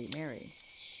Bloody Mary.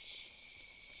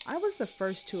 I was the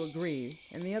first to agree,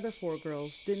 and the other 4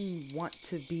 girls didn't want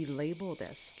to be labeled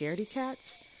as scaredy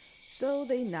cats, so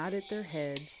they nodded their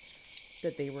heads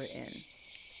that they were in.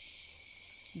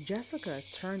 Jessica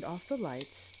turned off the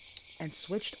lights and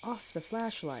switched off the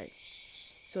flashlight,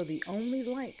 so the only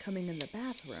light coming in the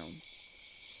bathroom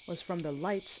was from the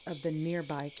lights of the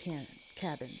nearby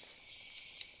cabins.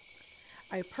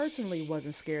 I personally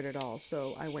wasn't scared at all,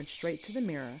 so I went straight to the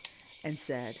mirror and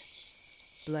said,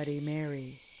 "Bloody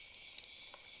Mary,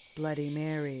 Bloody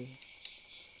Mary,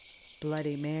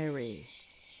 Bloody Mary."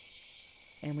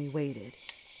 And we waited.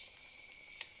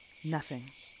 Nothing.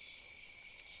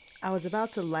 I was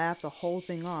about to laugh the whole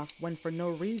thing off when, for no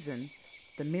reason,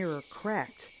 the mirror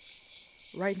cracked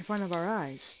right in front of our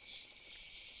eyes.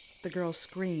 The girls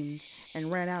screamed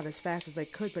and ran out as fast as they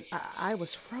could, but I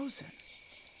was frozen.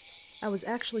 I was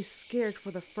actually scared for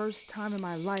the first time in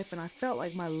my life, and I felt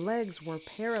like my legs were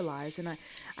paralyzed, and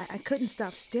I couldn't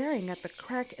stop staring at the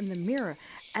crack in the mirror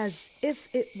as if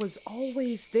it was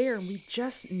always there and we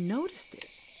just noticed it.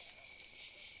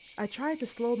 I tried to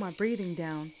slow my breathing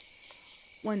down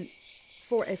when,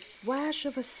 for a flash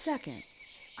of a second,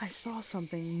 I saw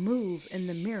something move in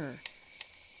the mirror,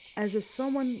 as if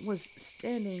someone was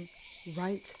standing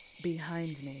right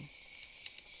behind me.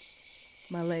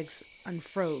 My legs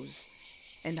unfroze,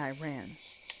 and I ran.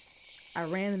 I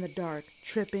ran in the dark,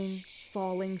 tripping,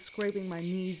 falling, scraping my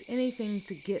knees, anything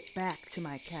to get back to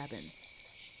my cabin.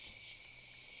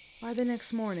 By the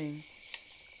next morning,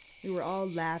 we were all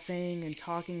laughing and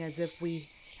talking as if we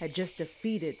had just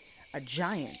defeated a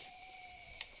giant.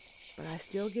 But I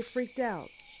still get freaked out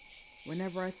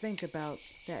whenever I think about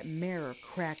that mirror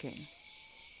cracking.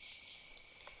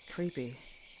 Creepy.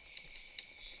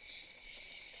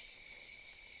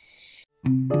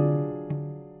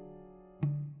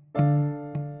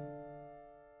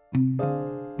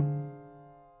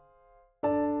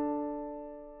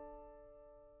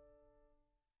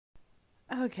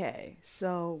 Okay,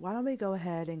 so why don't we go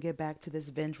ahead and get back to this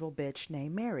vengeful bitch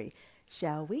named Mary,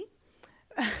 shall we?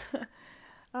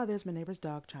 Oh, there's my neighbor's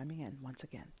dog chiming in once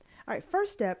again. All right,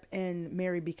 first step in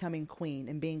Mary becoming queen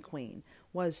and being queen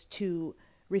was to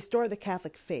restore the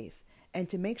Catholic faith and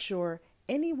to make sure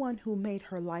anyone who made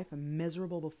her life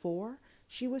miserable before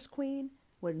she was queen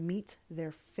would meet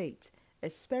their fate,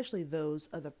 especially those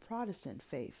of the Protestant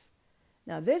faith.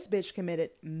 Now, this bitch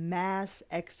committed mass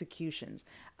executions.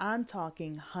 I'm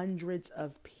talking hundreds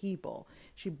of people.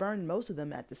 She burned most of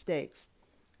them at the stakes.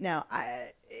 Now,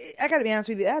 I gotta be honest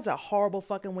with you, that's a horrible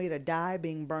fucking way to die,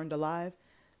 being burned alive.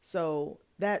 So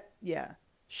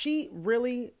she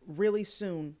really, really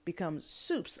soon becomes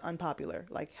soups unpopular,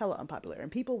 like hella unpopular.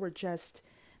 And people were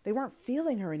they weren't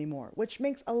feeling her anymore, which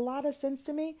makes a lot of sense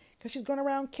to me because she's going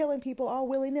around killing people all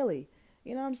willy-nilly.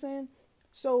 You know what I'm saying?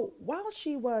 So while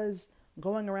she was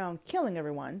going around killing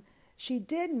everyone, she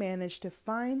did manage to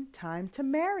find time to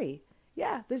marry.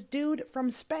 Yeah, this dude from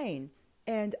Spain.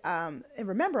 And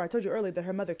remember, I told you earlier that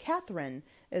her mother, Catherine,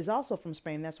 is also from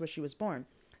Spain. That's where she was born.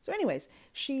 So anyways,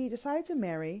 she decided to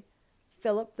marry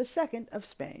Philip II of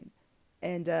Spain.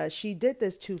 And she did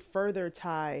this to further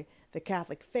tie the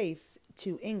Catholic faith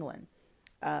to England.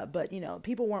 But,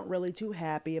 people weren't really too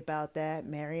happy about that,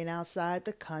 marrying outside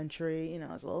the country,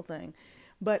 it's a little thing.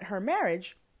 But her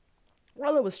marriage,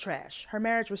 well, it was trash. Her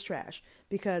marriage was trash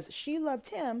because she loved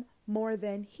him more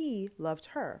than he loved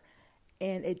her.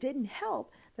 And it didn't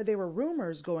help that there were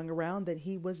rumors going around that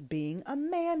he was being a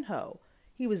man-ho.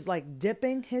 He was like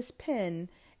dipping his pen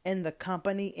in the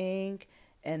company ink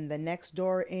and the next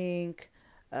door ink,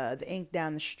 the ink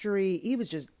down the street. He was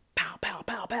just pow, pow,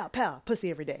 pow, pow, pow,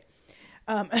 pussy every day.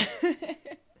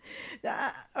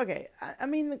 Okay, I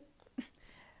mean,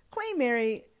 Queen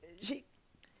Mary,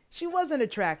 she wasn't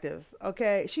attractive,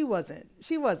 okay? She wasn't.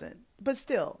 But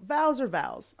still, vows are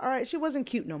vows, all right? She wasn't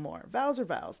cute no more. Vows are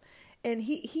vows. And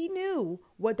he knew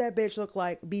what that bitch looked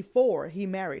like before he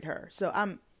married her. So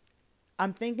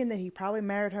I'm thinking that he probably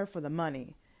married her for the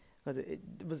money. Because it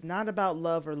was not about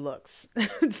love or looks.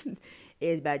 It's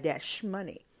about that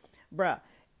shmoney. Bruh,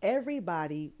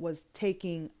 everybody was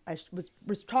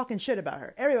was talking shit about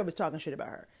her. Everybody was talking shit about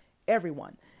her.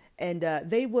 Everyone. And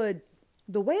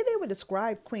the way they would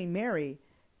describe Queen Mary,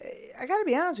 I gotta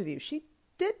be honest with you, she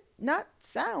did not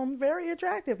sound very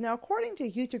attractive. Now, according to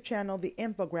YouTube channel The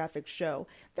Infographics Show,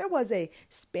 there was a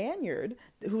Spaniard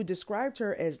who described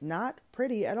her as not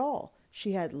pretty at all.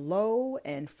 She had low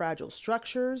and fragile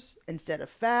structures instead of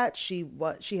fat. She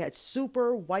had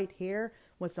super white hair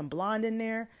with some blonde in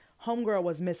there. Homegirl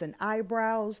was missing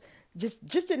eyebrows. Just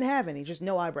didn't have any. Just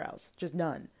no eyebrows. Just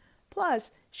none.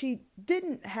 Plus, she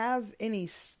didn't have any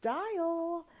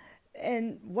style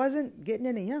and wasn't getting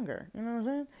any younger. You know what I'm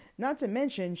saying? Not to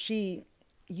mention, she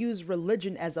used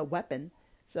religion as a weapon.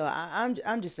 So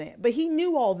I'm just saying. But he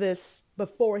knew all this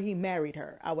before he married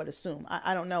her, I would assume.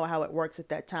 I don't know how it works at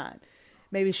that time.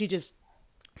 Maybe she just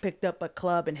picked up a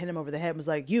club and hit him over the head and was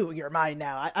like, you're mine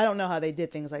now. I don't know how they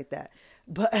did things like that.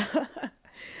 But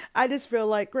I just feel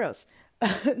like gross.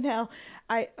 Now,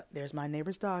 there's my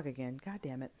neighbor's dog again. God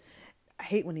damn it. I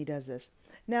hate when he does this.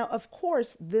 Now, of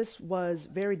course, this was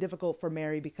very difficult for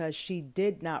Mary because she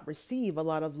did not receive a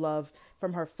lot of love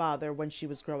from her father when she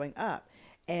was growing up.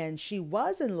 And she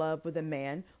was in love with a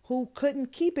man who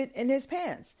couldn't keep it in his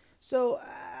pants. So,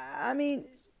 I mean,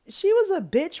 she was a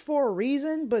bitch for a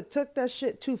reason, but took that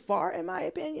shit too far, in my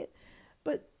opinion.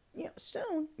 But,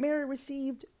 soon Mary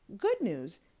received good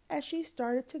news as she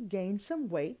started to gain some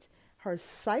weight. Her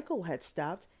cycle had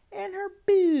stopped and her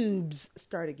boobs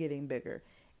started getting bigger.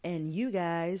 And you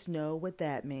guys know what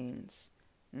that means.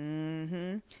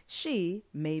 She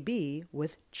may be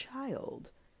with child.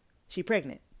 She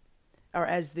pregnant. Or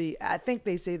I think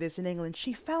they say this in England,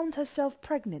 she found herself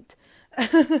pregnant.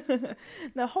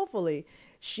 Now, hopefully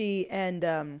she's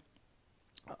pregnant,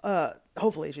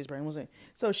 we'll see.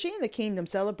 So she and the kingdom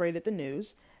celebrated the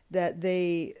news that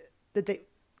they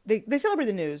celebrated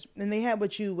the news, and they had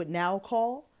what you would now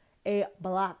call a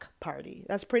block party.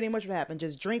 That's pretty much what happened.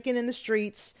 Just drinking in the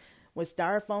streets with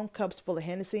styrofoam cups full of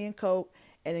Hennessy and Coke,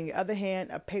 and in the other hand,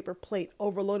 a paper plate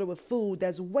overloaded with food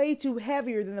that's way too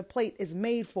heavier than the plate is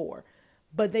made for.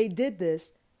 But they did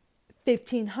this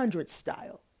 1500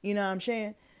 style. You know what I'm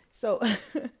saying? So,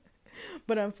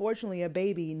 but unfortunately, a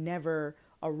baby never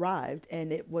arrived,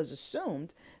 and it was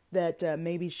assumed that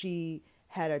maybe she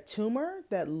had a tumor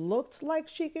that looked like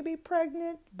she could be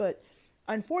pregnant, but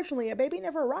unfortunately, a baby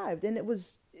never arrived, and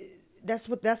that's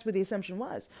what the assumption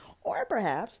was. Or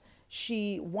perhaps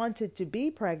she wanted to be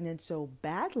pregnant so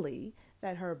badly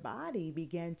that her body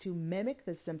began to mimic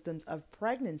the symptoms of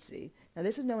pregnancy. Now,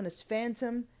 this is known as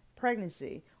phantom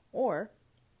pregnancy, or,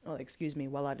 excuse me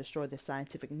while I destroy the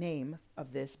scientific name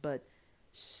of this, but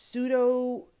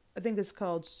I think it's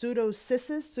called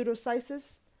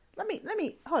pseudocysis. Let me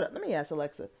hold up. Let me ask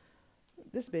Alexa.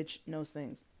 This bitch knows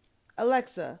things.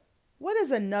 Alexa, what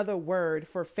is another word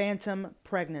for phantom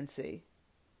pregnancy?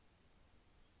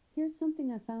 Here's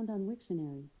something I found on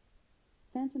Wiktionary.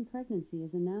 Phantom pregnancy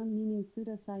is a noun meaning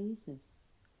pseudocyesis.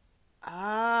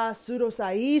 Ah,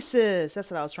 pseudocyesis.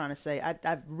 That's what I was trying to say.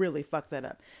 I really fucked that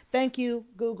up. Thank you,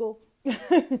 Google.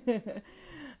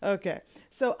 Okay.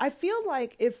 So I feel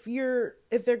like if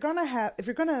they're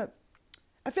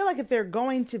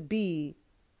going to be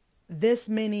this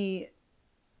many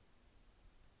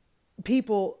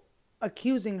people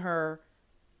accusing her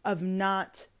of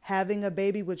not having a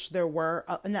baby, which there were,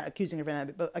 not accusing her of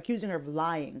having, but accusing her of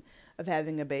lying, of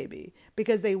having a baby,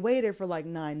 because they waited for like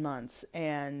 9 months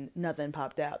and nothing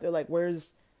popped out. They're like,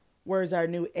 where's our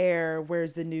new heir?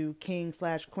 Where's the new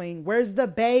king/queen? Where's the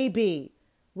baby?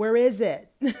 Where is it?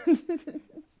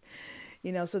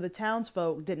 So the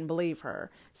townsfolk didn't believe her.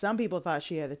 Some people thought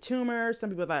she had a tumor. Some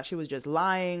people thought she was just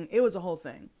lying. It was a whole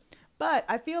thing. But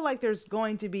I feel like there's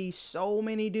going to be so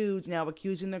many dudes now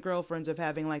accusing their girlfriends of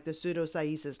having like the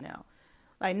pseudocyesis now.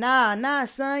 Like, nah,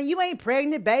 son, you ain't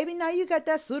pregnant, baby. Nah, you got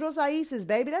that pseudocyesis,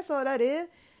 baby. That's all that is.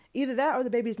 Either that or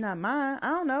the baby's not mine. I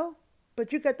don't know.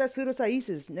 But you got that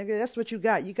pseudocyesis, nigga. That's what you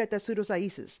got. You got that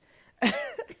pseudocyesis.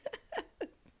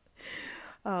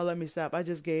 Oh, let me stop. I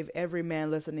just gave every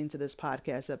man listening to this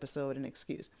podcast episode an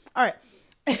excuse. All right.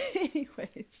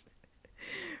 Anyways,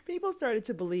 people started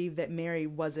to believe that Mary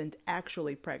wasn't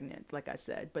actually pregnant, like I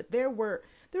said. But there was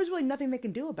really nothing they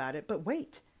can do about it. But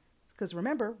wait. Because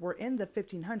remember, we're in the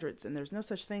 1500s, and there's no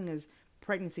such thing as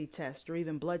pregnancy test or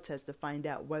even blood test to find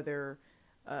out whether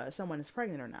someone is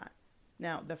pregnant or not.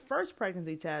 Now, the first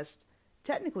pregnancy test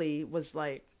technically was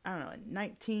like, I don't know,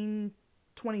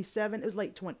 1927. It was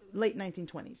late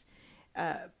 1920s.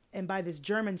 And by this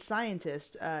German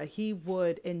scientist, he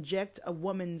would inject a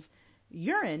woman's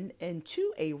urine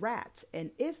into a rat. And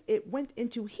if it went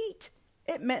into heat,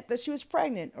 it meant that she was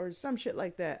pregnant or some shit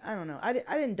like that. I don't know. I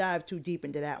didn't dive too deep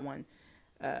into that one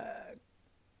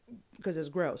because it's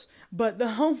gross. But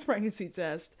the home pregnancy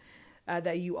test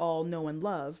that you all know and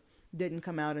love didn't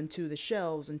come out into the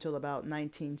shelves until about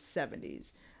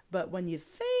 1970s. But when you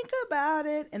think about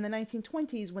it, in the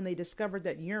 1920s, when they discovered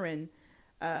that urine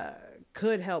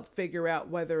could help figure out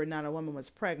whether or not a woman was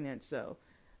pregnant. So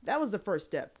that was the first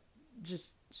step.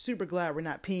 Just super glad we're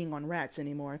not peeing on rats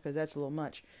anymore because that's a little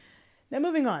much. Now,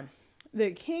 moving on.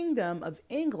 The Kingdom of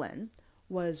England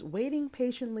was waiting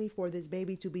patiently for this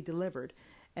baby to be delivered.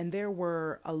 And there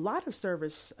were a lot of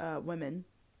service women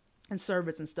and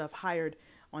servants and stuff hired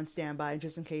on standby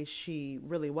just in case she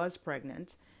really was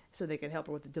pregnant so they could help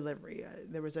her with the delivery.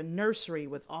 There was a nursery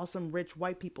with awesome rich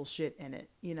white people shit in it.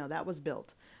 That was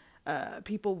built.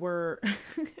 People were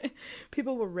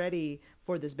ready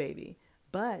for this baby.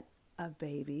 But a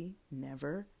baby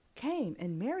never came.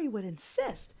 And Mary would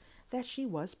insist that she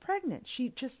was pregnant. She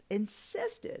just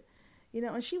insisted,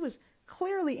 and she was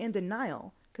clearly in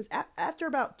denial because after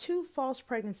about 2 false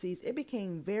pregnancies, it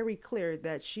became very clear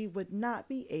that she would not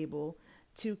be able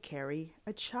to carry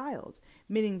a child,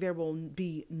 meaning there will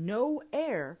be no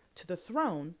heir to the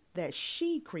throne that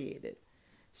she created.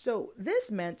 So this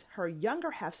meant her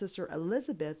younger half-sister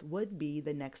Elizabeth would be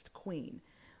the next queen,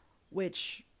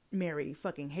 which Mary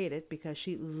fucking hated because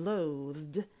she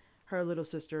loathed her little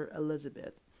sister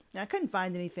Elizabeth. Now, I couldn't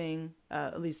find anything,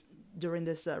 at least during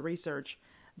this research,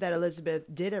 that Elizabeth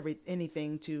did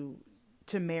anything to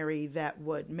Mary that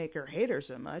would make her hate her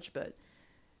so much. But,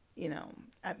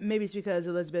 maybe it's because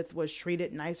Elizabeth was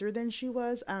treated nicer than she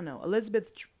was. I don't know.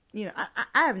 Elizabeth, I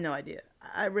have no idea.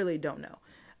 I really don't know.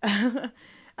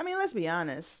 I mean, let's be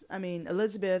honest. I mean,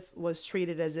 Elizabeth was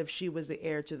treated as if she was the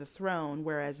heir to the throne,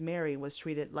 whereas Mary was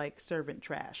treated like servant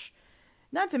trash.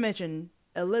 Not to mention,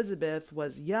 Elizabeth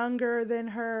was younger than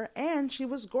her and she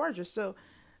was gorgeous. So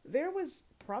there was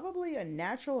probably a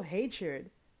natural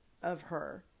hatred of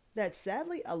her that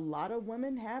sadly a lot of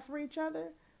women have for each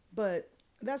other. But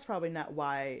that's probably not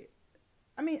why.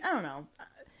 I mean, I don't know.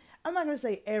 I'm not going to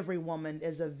say every woman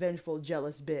is a vengeful,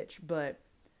 jealous bitch, but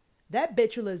that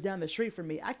bitch who lives down the street from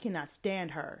me, I cannot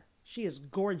stand her. She is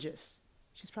gorgeous.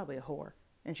 She's probably a whore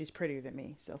and she's prettier than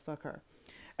me. So fuck her.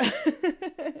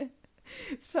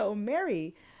 So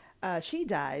Mary, she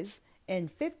dies in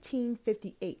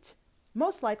 1558,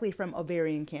 most likely from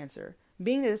ovarian cancer.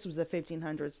 Being that this was the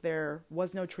 1500s, there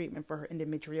was no treatment for her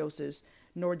endometriosis,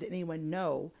 nor did anyone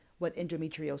know what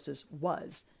endometriosis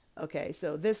was. Okay,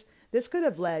 so this could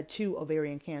have led to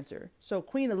ovarian cancer. So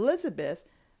Queen Elizabeth,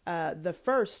 the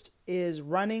first, is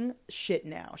running shit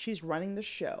now. She's running the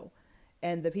show.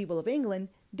 And the people of England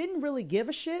didn't really give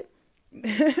a shit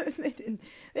They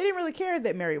didn't really care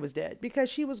that Mary was dead because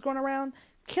she was going around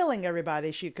killing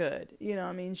everybody she could. You know,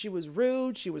 I mean, she was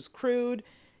rude, she was crude.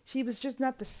 She was just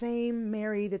not the same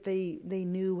Mary that they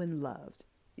knew and loved,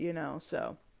 you know.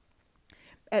 So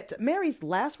at Mary's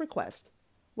last request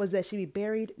was that she be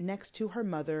buried next to her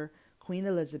mother, Queen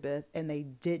Elizabeth, and they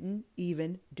didn't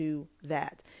even do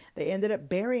that. They ended up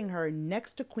burying her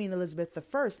next to Queen Elizabeth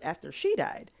I after she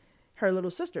died, her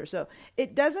little sister. So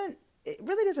it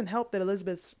really doesn't help that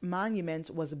Elizabeth's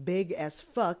monument was big as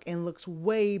fuck and looks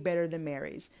way better than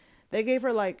Mary's. They gave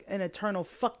her like an eternal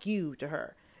fuck you to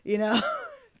her, you know.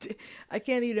 I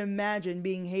can't even imagine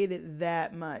being hated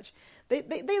that much. They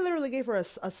literally gave her a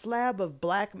slab of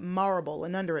black marble,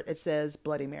 and under it says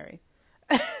Bloody Mary.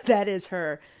 That's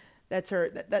her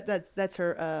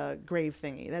grave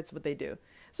thingy. That's what they do.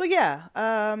 So yeah,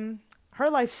 her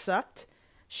life sucked.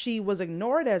 She was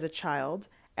ignored as a child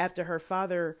after her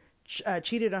father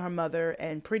cheated on her mother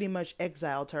and pretty much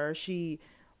exiled her. She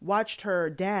watched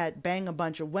her dad bang a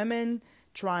bunch of women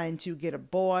trying to get a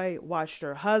boy, watched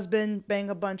her husband bang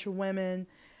a bunch of women.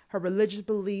 Her religious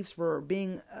beliefs were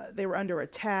they were under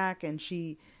attack, and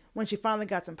when she finally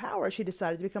got some power, she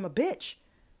decided to become a bitch.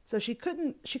 So she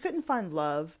couldn't find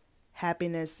love,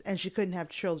 happiness, and she couldn't have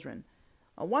children.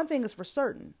 One thing is for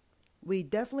certain, we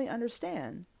definitely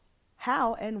understand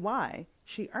how and why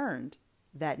she earned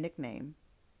that nickname,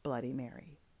 Bloody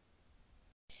Mary.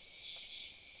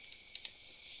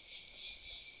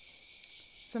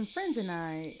 Some friends and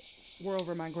I were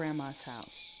over my grandma's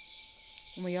house,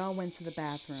 and we all went to the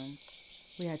bathroom.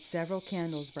 We had several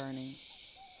candles burning.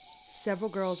 Several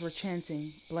girls were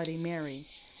chanting Bloody Mary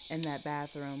in that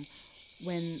bathroom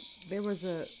when there was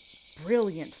a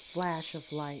brilliant flash of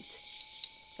light,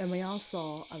 and we all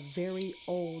saw a very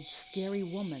old, scary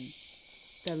woman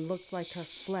that looked like her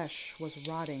flesh was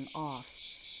rotting off,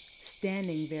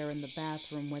 standing there in the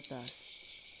bathroom with us.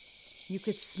 You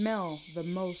could smell the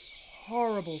most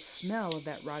horrible smell of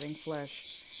that rotting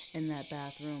flesh in that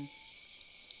bathroom.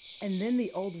 And then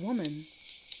the old woman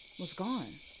was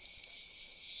gone.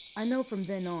 I know from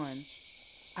then on,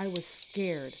 I was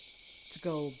scared to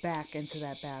go back into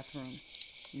that bathroom.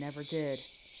 Never did.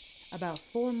 About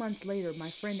 4 months later, my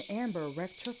friend Amber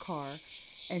wrecked her car,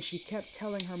 and she kept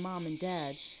telling her mom and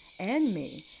dad and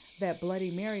me that Bloody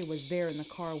Mary was there in the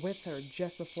car with her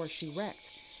just before she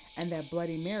wrecked, and that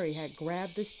Bloody Mary had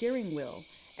grabbed the steering wheel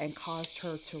and caused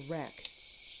her to wreck.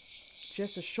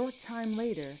 Just a short time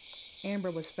later,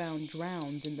 Amber was found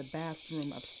drowned in the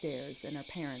bathroom upstairs in her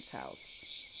parents' house.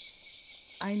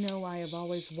 I know I have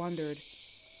always wondered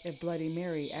if Bloody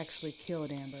Mary actually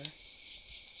killed Amber.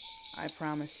 I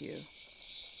promise you,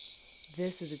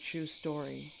 this is a true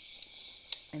story,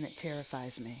 and it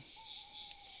terrifies me.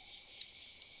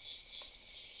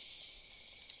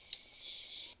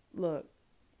 Look,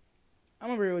 I'm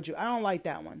gonna be real with you. I don't like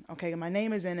that one, okay? My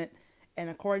name is in it, and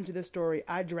according to this story,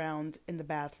 I drowned in the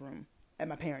bathroom at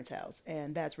my parents' house,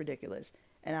 and that's ridiculous,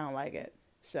 and I don't like it.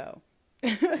 So,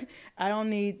 I don't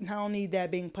need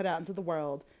that being put out into the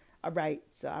world. All right,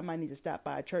 so I might need to stop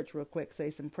by a church real quick, say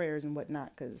some prayers and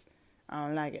whatnot, because I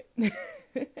don't like it.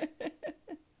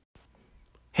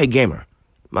 Hey, gamer,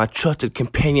 my trusted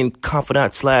companion,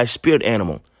 confidant / spirit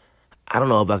animal. I don't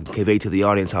know if I can convey to the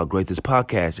audience how great this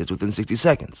podcast is within 60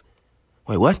 seconds.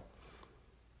 Wait, what?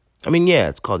 I mean, yeah,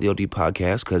 it's called the OD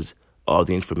Podcast because all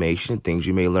the information and things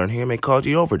you may learn here may cause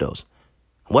you to overdose.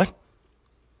 What?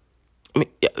 I mean,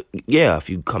 yeah, if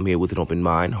you come here with an open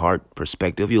mind, heart,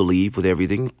 perspective, you'll leave with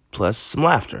everything plus some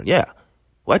laughter. Yeah.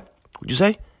 What? What'd you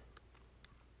say?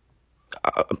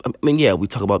 I mean, yeah, we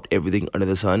talk about everything under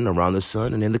the sun, around the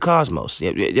sun, and in the cosmos.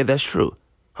 Yeah, that's true.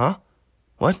 Huh?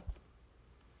 What?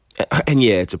 And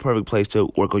yeah, it's a perfect place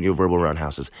to work on your verbal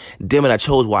roundhouses. Damn it, I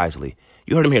chose wisely.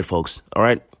 You heard him here, folks, all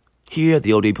right? Here at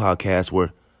the OD Podcast,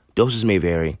 where doses may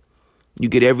vary, you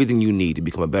get everything you need to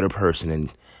become a better person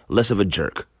and less of a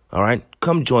jerk, all right?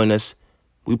 Come join us.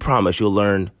 We promise you'll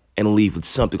learn and leave with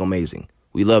something amazing.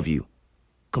 We love you.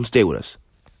 Come stay with us.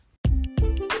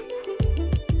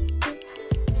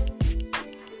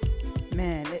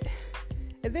 Man,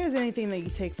 if there's anything that you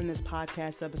take from this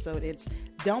podcast episode, it's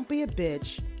don't be a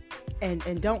bitch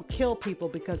and don't kill people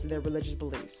because of their religious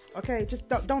beliefs. Okay? Just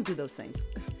don't do those things.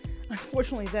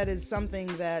 Unfortunately, that is something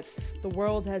that the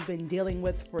world has been dealing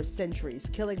with for centuries,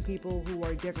 killing people who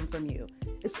are different from you.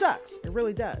 It sucks. It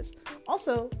really does.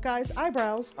 Also, guys,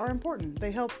 eyebrows are important.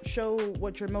 They help show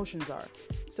what your emotions are.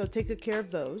 So take good care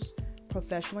of those.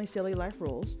 Professionally silly life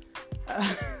rules.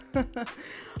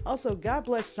 Also, God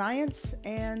bless science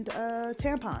and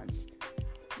tampons.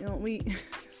 You know, we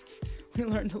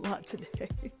learned a lot today.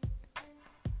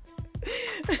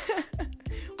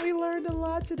 We learned a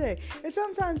lot today. And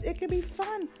sometimes it can be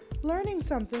fun learning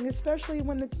something, especially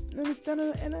when it's done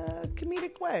in a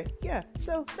comedic way. Yeah.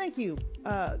 So thank you,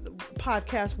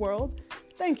 podcast world.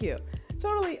 Thank you.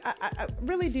 Totally. I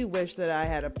really do wish that I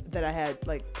had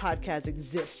like podcasts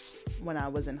exist when I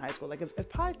was in high school. Like if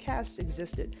podcasts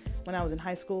existed when I was in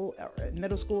high school, or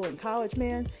middle school, and college,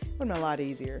 man, it would have been a lot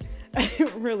easier.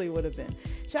 It really would have been.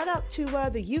 Shout out to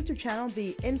the YouTube channel,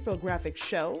 The Infographic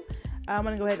Show. I'm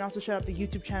going to go ahead and also shout out the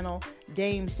YouTube channel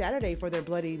Dame Saturday for their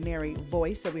Bloody Mary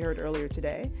voice that we heard earlier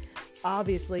today.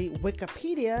 Obviously,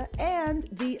 Wikipedia and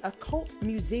the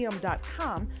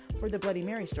occultmuseum.com for the Bloody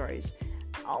Mary stories.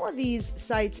 All of these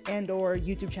sites and or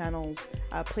YouTube channels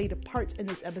played a part in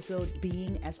this episode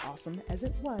being as awesome as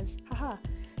it was. Haha.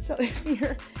 So if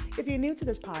you're new to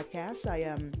this podcast,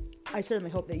 I certainly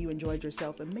hope that you enjoyed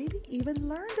yourself and maybe even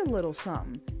learned a little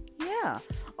something. Yeah.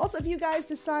 Also, if you guys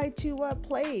decide to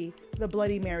play the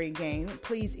Bloody Mary game,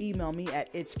 please email me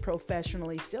at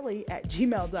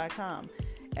itsprofessionallysilly@gmail.com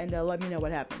and let me know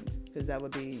what happens, because that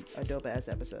would be a dope ass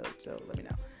episode. So let me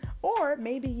know. Or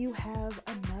maybe you have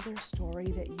another story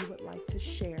that you would like to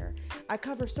share. I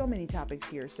cover so many topics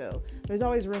here, so there's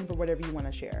always room for whatever you want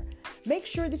to share. Make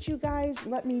sure that you guys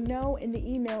let me know in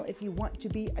the email if you want to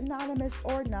be anonymous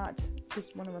or not.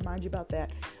 Just want to remind you about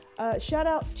that. Shout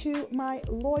out to my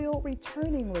loyal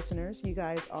returning listeners. You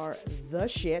guys are the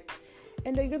shit.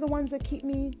 And you're the ones that keep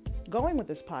me going with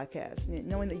this podcast.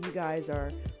 Knowing that you guys are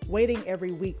waiting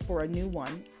every week for a new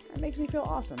one, that makes me feel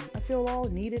awesome. I feel all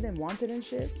needed and wanted and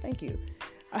shit. Thank you.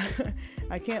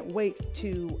 I can't wait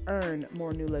to earn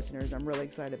more new listeners. I'm really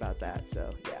excited about that. So,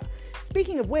 yeah.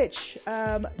 Speaking of which,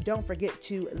 don't forget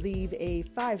to leave a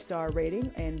 5-star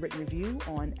rating and written review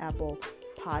on Apple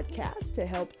Podcasts to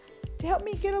help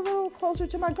me get a little closer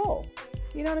to my goal.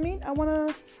 You know what I mean? I want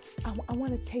to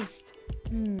taste.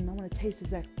 I want to taste of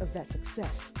that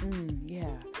success.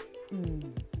 Yeah.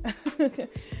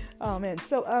 Oh man.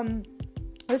 So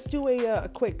let's do a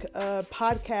quick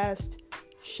podcast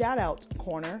shout out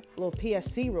corner, a little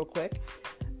PSC real quick.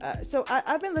 So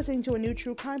I've been listening to a new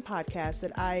true crime podcast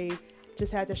that I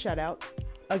just had to shout out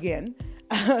again.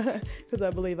 Because I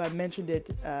believe I mentioned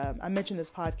it. I mentioned this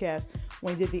podcast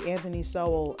when we did the Anthony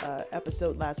Sowell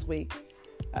episode last week.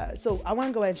 So I want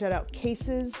to go ahead and shout out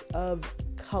Cases of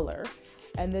Color.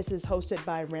 And this is hosted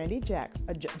by Randy Jackson.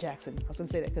 I was going to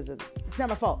say that because it's not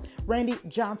my fault. Randy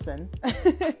Johnson.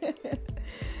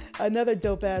 Another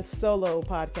dope-ass solo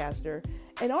podcaster.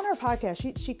 And on her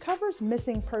podcast, she covers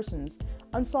missing persons,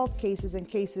 unsolved cases, and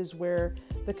cases where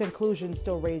the conclusion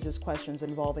still raises questions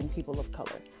involving people of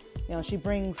color. You know, she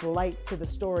brings light to the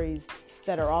stories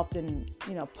that are often,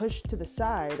 pushed to the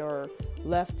side or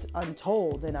left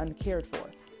untold and uncared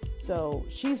for. So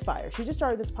she's fire. She just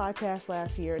started this podcast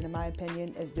last year and in my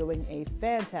opinion is doing a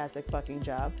fantastic fucking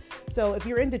job. So if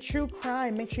you're into true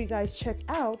crime, make sure you guys check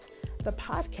out the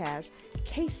podcast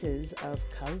Cases of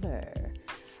Color.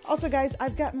 Also, guys,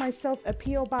 I've got myself a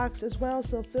P.O. box as well,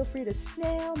 so feel free to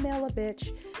snail mail a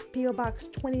bitch. P.O. Box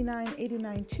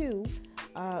 29892,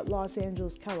 Los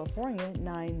Angeles, California,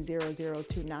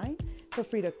 90029. Feel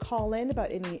free to call in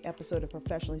about any episode of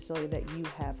Professionally Silly that you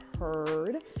have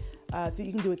heard. So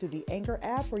you can do it through the Anchor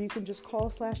app, or you can just call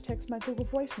 / text my Google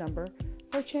Voice number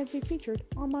for a chance to be featured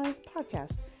on my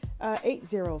podcast.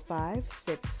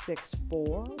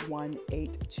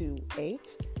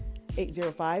 805-664-1828.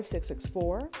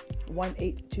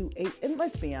 805-664-1828. And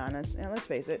let's be honest, and let's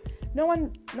face it, no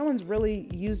one's really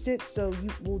used it, so you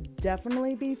will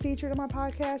definitely be featured on my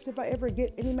podcast if I ever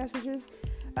get any messages.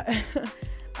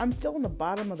 I'm still on the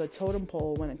bottom of the totem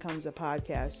pole when it comes to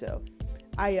podcasts, so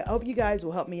I hope you guys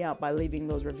will help me out by leaving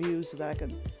those reviews so that I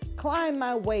can climb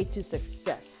my way to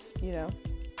success,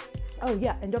 Oh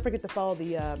yeah, and don't forget to follow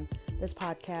this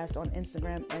podcast on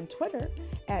Instagram and Twitter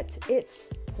at It's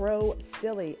Pro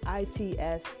Silly,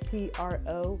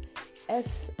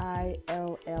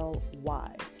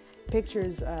 ITSPROSILLY.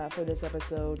 Pictures for this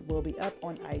episode will be up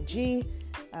on IG.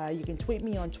 You can tweet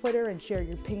me on Twitter and share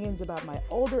your opinions about my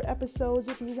older episodes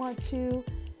if you want to.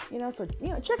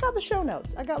 Check out the show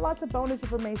notes. I got lots of bonus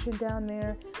information down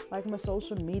there, like my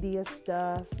social media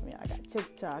stuff. I got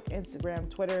TikTok, Instagram,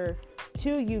 Twitter,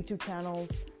 2 YouTube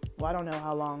channels. Well, I don't know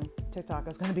how long TikTok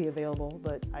is going to be available,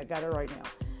 but I got it right now.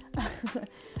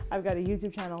 I've got a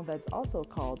YouTube channel that's also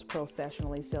called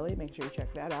Professionally Silly. Make sure you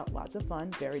check that out. Lots of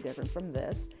fun, very different from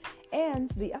this. And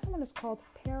the other one is called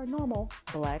Paranormal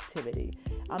Blacktivity.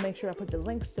 I'll make sure I put the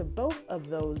links to both of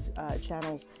those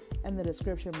channels in the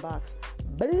description box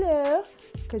below.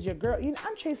 Because your girl,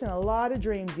 I'm chasing a lot of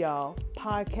dreams, y'all.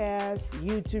 Podcasts,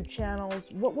 YouTube channels.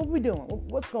 What we doing?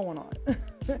 What's going on?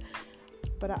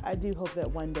 But I do hope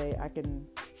that one day I can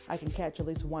I can catch at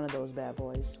least one of those bad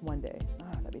boys one day.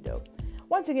 That'd be dope.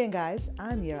 Once again, guys,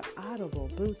 I'm your audible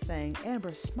booth thing,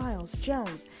 Amber Smiles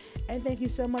Jones, and thank you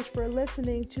so much for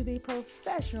listening to the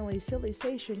professionally silly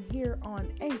station here on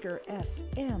Anchor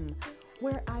FM,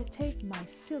 where I take my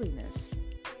silliness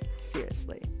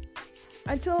seriously.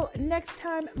 Until next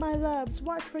time, my loves,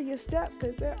 watch where you step,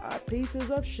 because there are pieces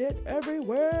of shit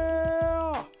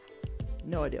everywhere.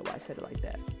 No idea why I said it like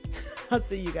that. I'll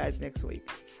see you guys next week.